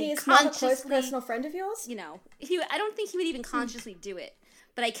necessarily even He is consciously... not a close personal friend of yours? I don't think he would even consciously do it,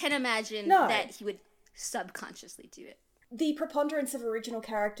 but I can imagine that he would subconsciously do it. The preponderance of original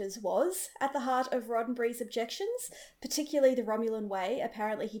characters was at the heart of Roddenberry's objections, particularly The Romulan Way.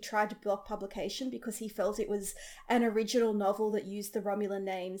 Apparently he tried to block publication because he felt it was an original novel that used the Romulan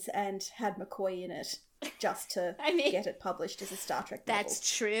names and had McCoy in it just to get it published as a Star Trek novel.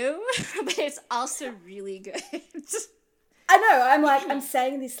 That's true, but it's also really good. I know, I'm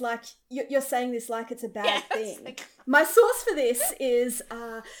saying this like, you're saying this like it's a bad thing. My source for this is...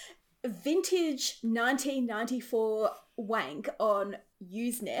 vintage 1994 wank on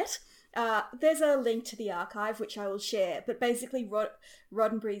Usenet. There's a link to the archive, which I will share, but basically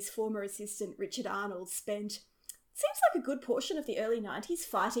Roddenberry's former assistant, Richard Arnold, spent, seems like a good portion of the early 90s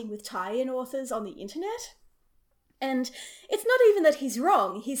fighting with tie-in authors on the internet. And it's not even that he's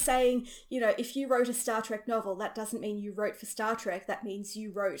wrong. He's saying, if you wrote a Star Trek novel, that doesn't mean you wrote for Star Trek. That means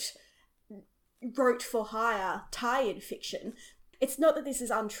you wrote for hire tie-in fiction. It's not that this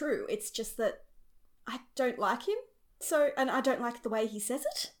is untrue. It's just that I don't like him. And I don't like the way he says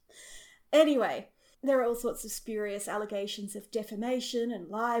it. Anyway, there are all sorts of spurious allegations of defamation and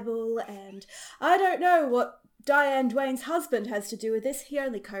libel, and I don't know what Diane Duane's husband has to do with this. He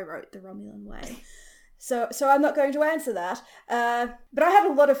only co-wrote The Romulan Way. So I'm not going to answer that. But I had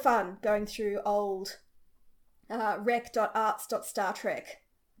a lot of fun going through old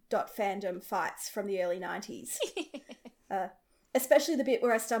rec.arts.startrek.fandom fights from the early 90s. Especially the bit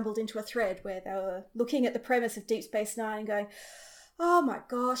where I stumbled into a thread where they were looking at the premise of Deep Space Nine and going, oh my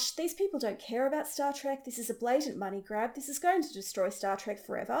gosh, these people don't care about Star Trek. This is a blatant money grab. This is going to destroy Star Trek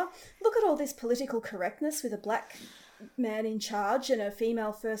forever. Look at all this political correctness with a black man in charge and a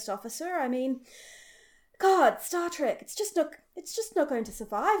female first officer. I mean, God, Star Trek, it's just not going to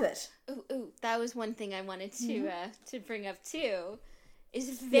survive it. Ooh, that was one thing I wanted to bring up too.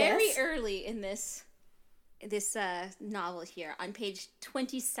 Is very early in this novel here, on page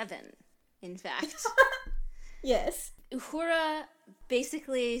 27, in fact. Yes. Uhura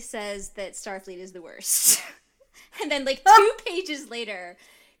basically says that Starfleet is the worst. And then, 2 pages later,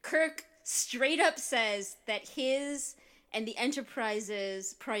 Kirk straight up says that his and the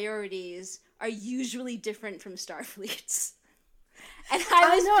Enterprise's priorities are usually different from Starfleet's. And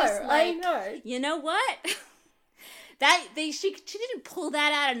I know. You know what? She didn't pull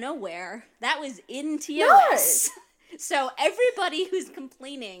that out of nowhere. That was in TOS. No. So everybody who's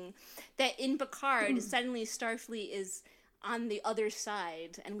complaining that in Picard suddenly Starfleet is on the other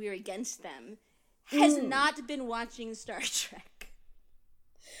side and we're against them has not been watching Star Trek.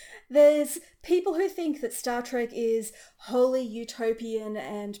 There's people who think that Star Trek is wholly utopian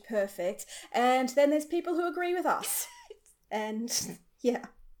and perfect, and then there's people who agree with us. And, yeah.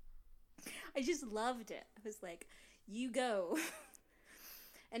 I just loved it. I was like, you go.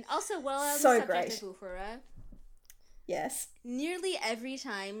 And also, while on the so subject great. of Uhura, yes, nearly every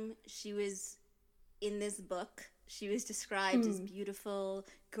time she was in this book, she was described as beautiful,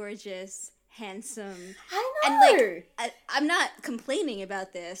 gorgeous, handsome. I know. And I'm not complaining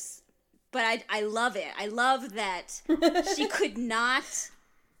about this, but I love it. I love that she could not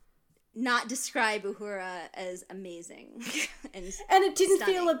describe Uhura as amazing and it didn't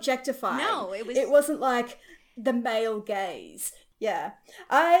stunning. feel objectifying. No, it wasn't like the male gaze. Yeah.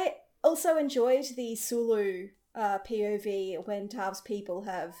 I also enjoyed the Sulu POV when Tarv's people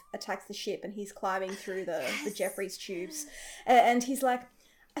have attacked the ship and he's climbing through the Jeffries tubes. And he's like,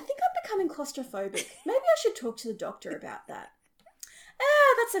 I think I'm becoming claustrophobic. Maybe I should talk to the doctor about that.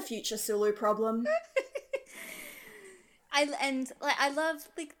 That's a future Sulu problem. I love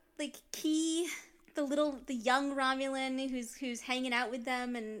Key, the young Romulan who's hanging out with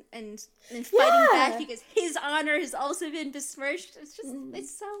them and fighting back because his honor has also been besmirched. It's just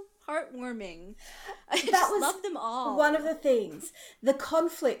it's so heartwarming. I love them all. One of the things, the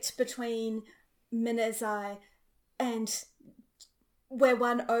conflict between Menezai and where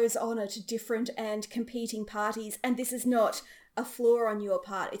one owes honor to different and competing parties, and this is not a flaw on your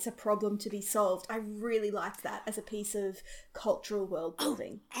part, it's a problem to be solved. I really liked that as a piece of cultural world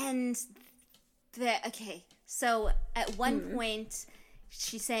building. And so at one point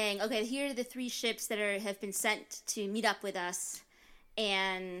she's saying, okay, here are the 3 ships that have been sent to meet up with us,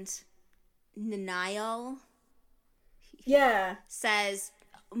 and Naniel says,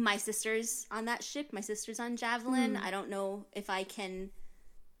 my sister's on that ship, my sister's on Javelin, I don't know if I can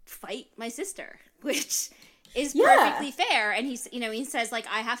fight my sister, which is perfectly fair. And he says,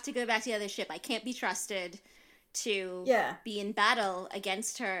 I have to go back to the other ship. I can't be trusted to be in battle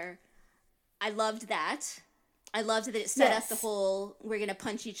against her. I loved that. I loved that it set up the whole we're going to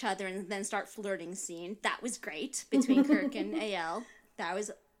punch each other and then start flirting scene. That was great between Kirk and Ael. That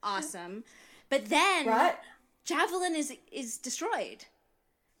was awesome. But then Javelin is destroyed.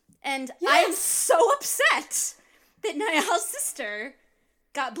 And I am so upset that Niall's sister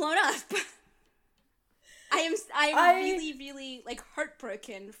got blown up. I'm really, really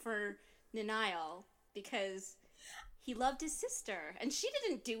heartbroken for Naniel because he loved his sister, and she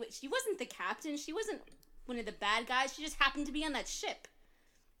didn't do it. She wasn't the captain. She wasn't one of the bad guys. She just happened to be on that ship.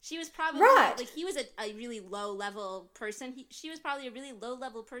 She was probably he was a really low level person. She was probably a really low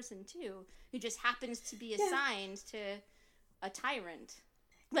level person too, who just happens to be assigned to a tyrant.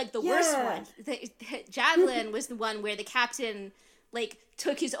 like the worst one. Javelin was the one where the captain like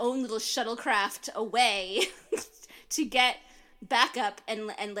took his own little shuttlecraft away to get backup,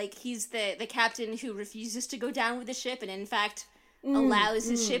 and like he's the captain who refuses to go down with the ship, and in fact allows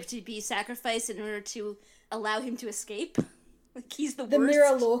his ship to be sacrificed in order to allow him to escape. Like he's the worst.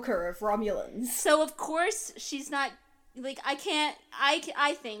 Mira Lorca of Romulans. So of course she's not like I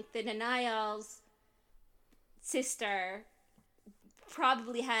think that Anaial's sister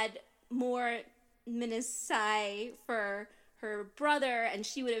probably had more Minasai for her brother, and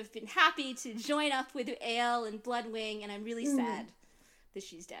she would have been happy to join up with Ael and Bloodwing, and I'm really sad that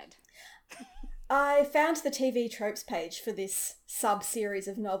she's dead. I found the TV tropes page for this sub-series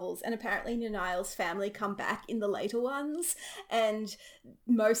of novels, and apparently Naniel's family come back in the later ones, and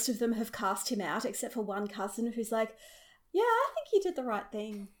most of them have cast him out, except for one cousin who's like, yeah, I think you did the right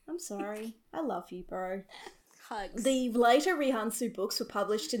thing. I'm sorry. I love you, bro. Hugs. The later Rihansu books were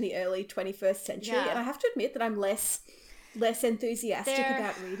published in the early 21st century, and I have to admit that I'm less enthusiastic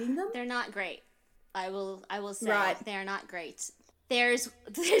about reading them. They're not great. I will say they're not great. There's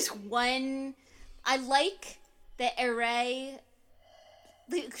one I like that Array,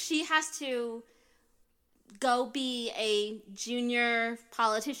 she has to go be a junior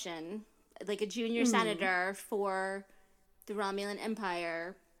politician, like a junior senator for the Romulan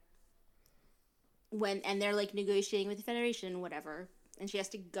Empire and they're like negotiating with the Federation, whatever, and she has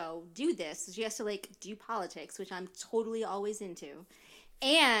to go do this. She has to like do politics, which I'm totally always into,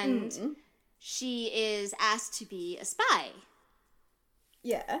 and she is asked to be a spy.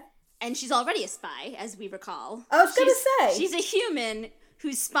 Yeah. And she's already a spy, as we recall. I was going to say. She's a human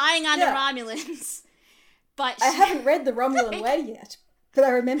who's spying on the Romulans. But I haven't read The Romulan Way yet, but I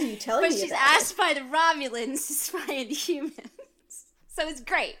remember you telling me about it. But she's asked by the Romulans to spy on the humans. So it's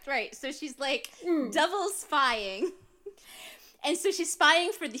great, right? So she's like double spying. And so she's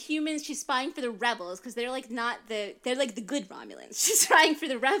spying for the humans, she's spying for the rebels, because they're like they're like the good Romulans. She's spying for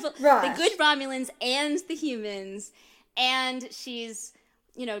the the good Romulans and the humans. And she's,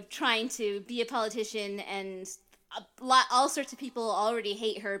 trying to be a politician, and all sorts of people already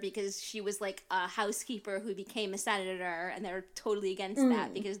hate her because she was like a housekeeper who became a senator, and they're totally against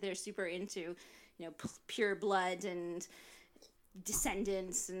that because they're super into, pure blood and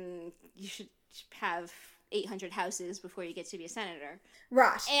descendants, and you should have 800 houses before you get to be a senator.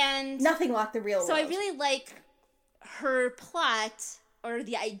 Right. And nothing like the real world. So I really like her plot, or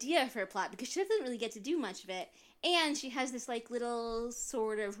the idea of her plot, because she doesn't really get to do much of it. And she has this, like, little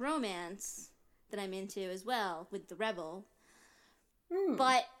sort of romance that I'm into as well with the rebel.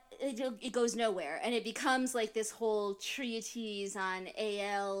 But it goes nowhere. And it becomes, like, this whole treatise on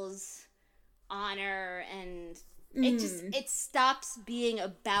Ael's honor. And it stops being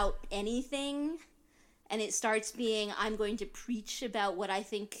about anything. And it starts being, I'm going to preach about what I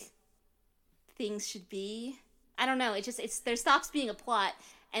think things should be. I don't know. There stops being a plot.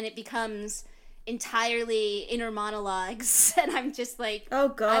 And it becomes entirely inner monologues, and I'm just like, oh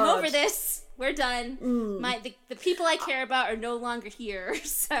god, I'm over this, we're done. The people I care about are no longer here,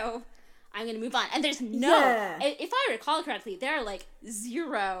 so I'm gonna move on. And there's if I recall correctly, there are like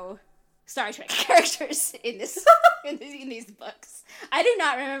 0 Star Trek characters in this in these books. I do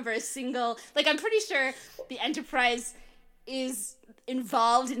not remember a single, like, I'm pretty sure the Enterprise is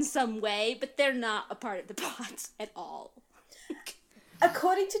involved in some way, but they're not a part of the plot at all.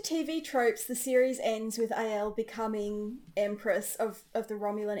 According to TV tropes, the series ends with Ael becoming Empress of the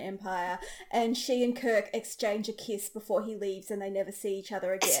Romulan Empire, and she and Kirk exchange a kiss before he leaves, and they never see each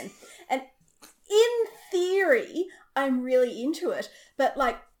other again. And in theory, I'm really into it, but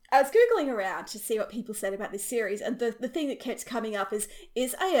like, I was Googling around to see what people said about this series, and the thing that kept coming up is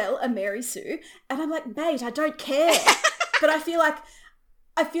Ael a Mary Sue? And I'm like, mate, I don't care. But I feel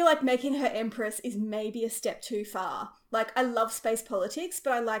like making her Empress is maybe a step too far. Like, I love space politics,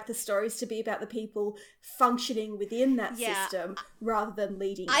 but I like the stories to be about the people functioning within that system rather than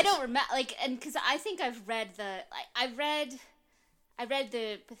leading it. I don't remember, like, and because I think I've read I read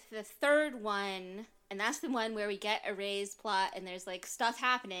the third one, and that's the one where we get a Ray's plot, and there's like stuff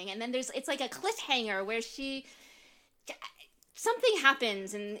happening, and then it's like a cliffhanger where something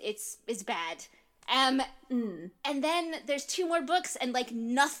happens, and it's bad. And then there's 2 more books, and like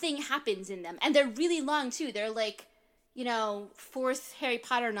nothing happens in them, and they're really long too. They're like, 4th Harry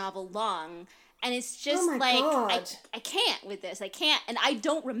Potter novel long, and it's just God. I can't with this. I can't, and I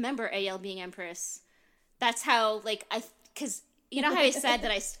don't remember Ael being Empress. That's how, like, because how I said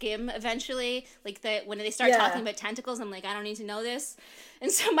that I skim eventually, like, when they start talking about tentacles, I'm like, I don't need to know this, and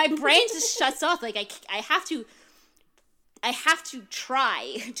so my brain just shuts off. Like, I have to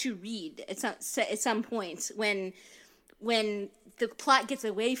try to read at some point when when the plot gets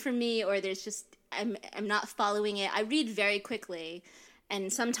away from me, or there's just I'm not following it. I read very quickly,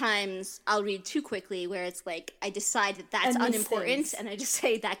 and sometimes I'll read too quickly, where it's like I decide that that's unimportant, and I just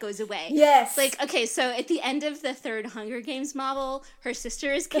say that goes away. Yes. Like, okay, so at the end of the third Hunger Games novel, her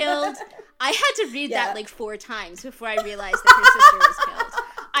sister is killed. I had to read that like 4 times before I realized that her sister was killed.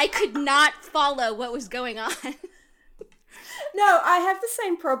 I could not follow what was going on. No, I have the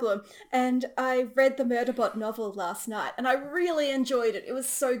same problem, and I read the Murderbot novel last night, and I really enjoyed it. It was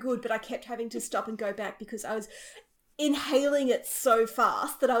so good, but I kept having to stop and go back because I was inhaling it so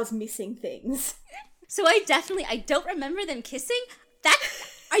fast that I was missing things. So I don't remember them kissing.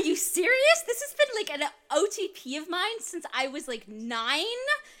 Are you serious? This has been like an OTP of mine since I was like 9,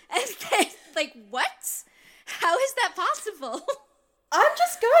 and then, like, what? How is that possible? I'm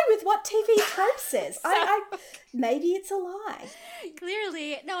just going with what TV trope says. I maybe it's a lie.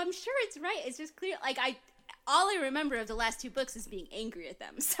 Clearly, no, I'm sure it's right. It's just clear. Like, all I remember of the last 2 books is being angry at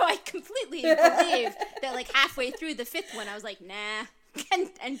them. So I completely believe that, like, halfway through the 5th one, I was like, nah, and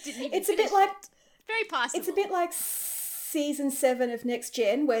didn't even. It's a bit like very possible. It's a bit like season 7 of Next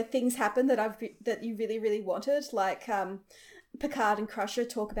Gen, where things happen that you really, really wanted, like Picard and Crusher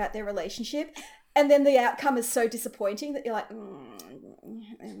talk about their relationship. And then the outcome is so disappointing that you're like,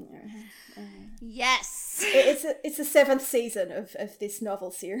 yes. It's the 7th season of this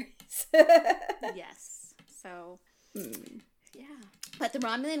novel series. Yes. So, yeah. But The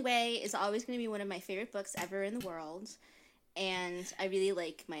Romulan Way is always going to be one of my favorite books ever in the world. And I really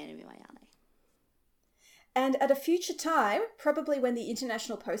like My Enemy, My Ally. And at a future time, probably when the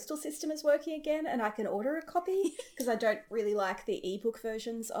international postal system is working again and I can order a copy, because I don't really like the ebook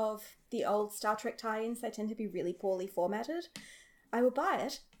versions of the old Star Trek tie-ins. They tend to be really poorly formatted. I will buy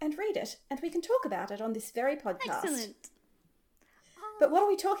it and read it, and we can talk about it on this very podcast. Excellent. But what are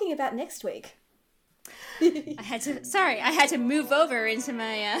we talking about next week? I had to move over into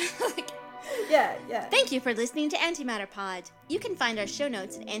my... Yeah. Thank you for listening to Antimatter Pod. You can find our show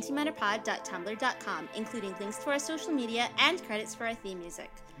notes at antimatterpod.tumblr.com, including links to our social media and credits for our theme music.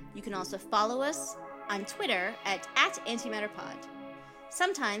 You can also follow us on Twitter at @antimatterpod.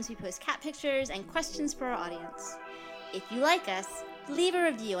 Sometimes we post cat pictures and questions for our audience. If you like us, leave a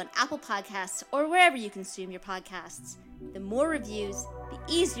review on Apple Podcasts or wherever you consume your podcasts. The more reviews, the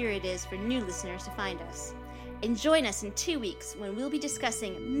easier it is for new listeners to find us. And join us in 2 weeks when we'll be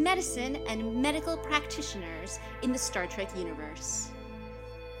discussing medicine and medical practitioners in the Star Trek universe.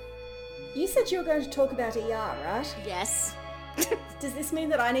 You said you were going to talk about ER, right? Yes. Does this mean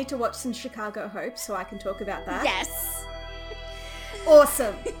that I need to watch some Chicago Hope so I can talk about that? Yes.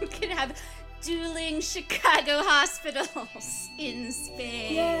 Awesome. We can have dueling Chicago hospitals in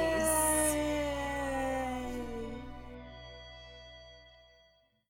space. Yay.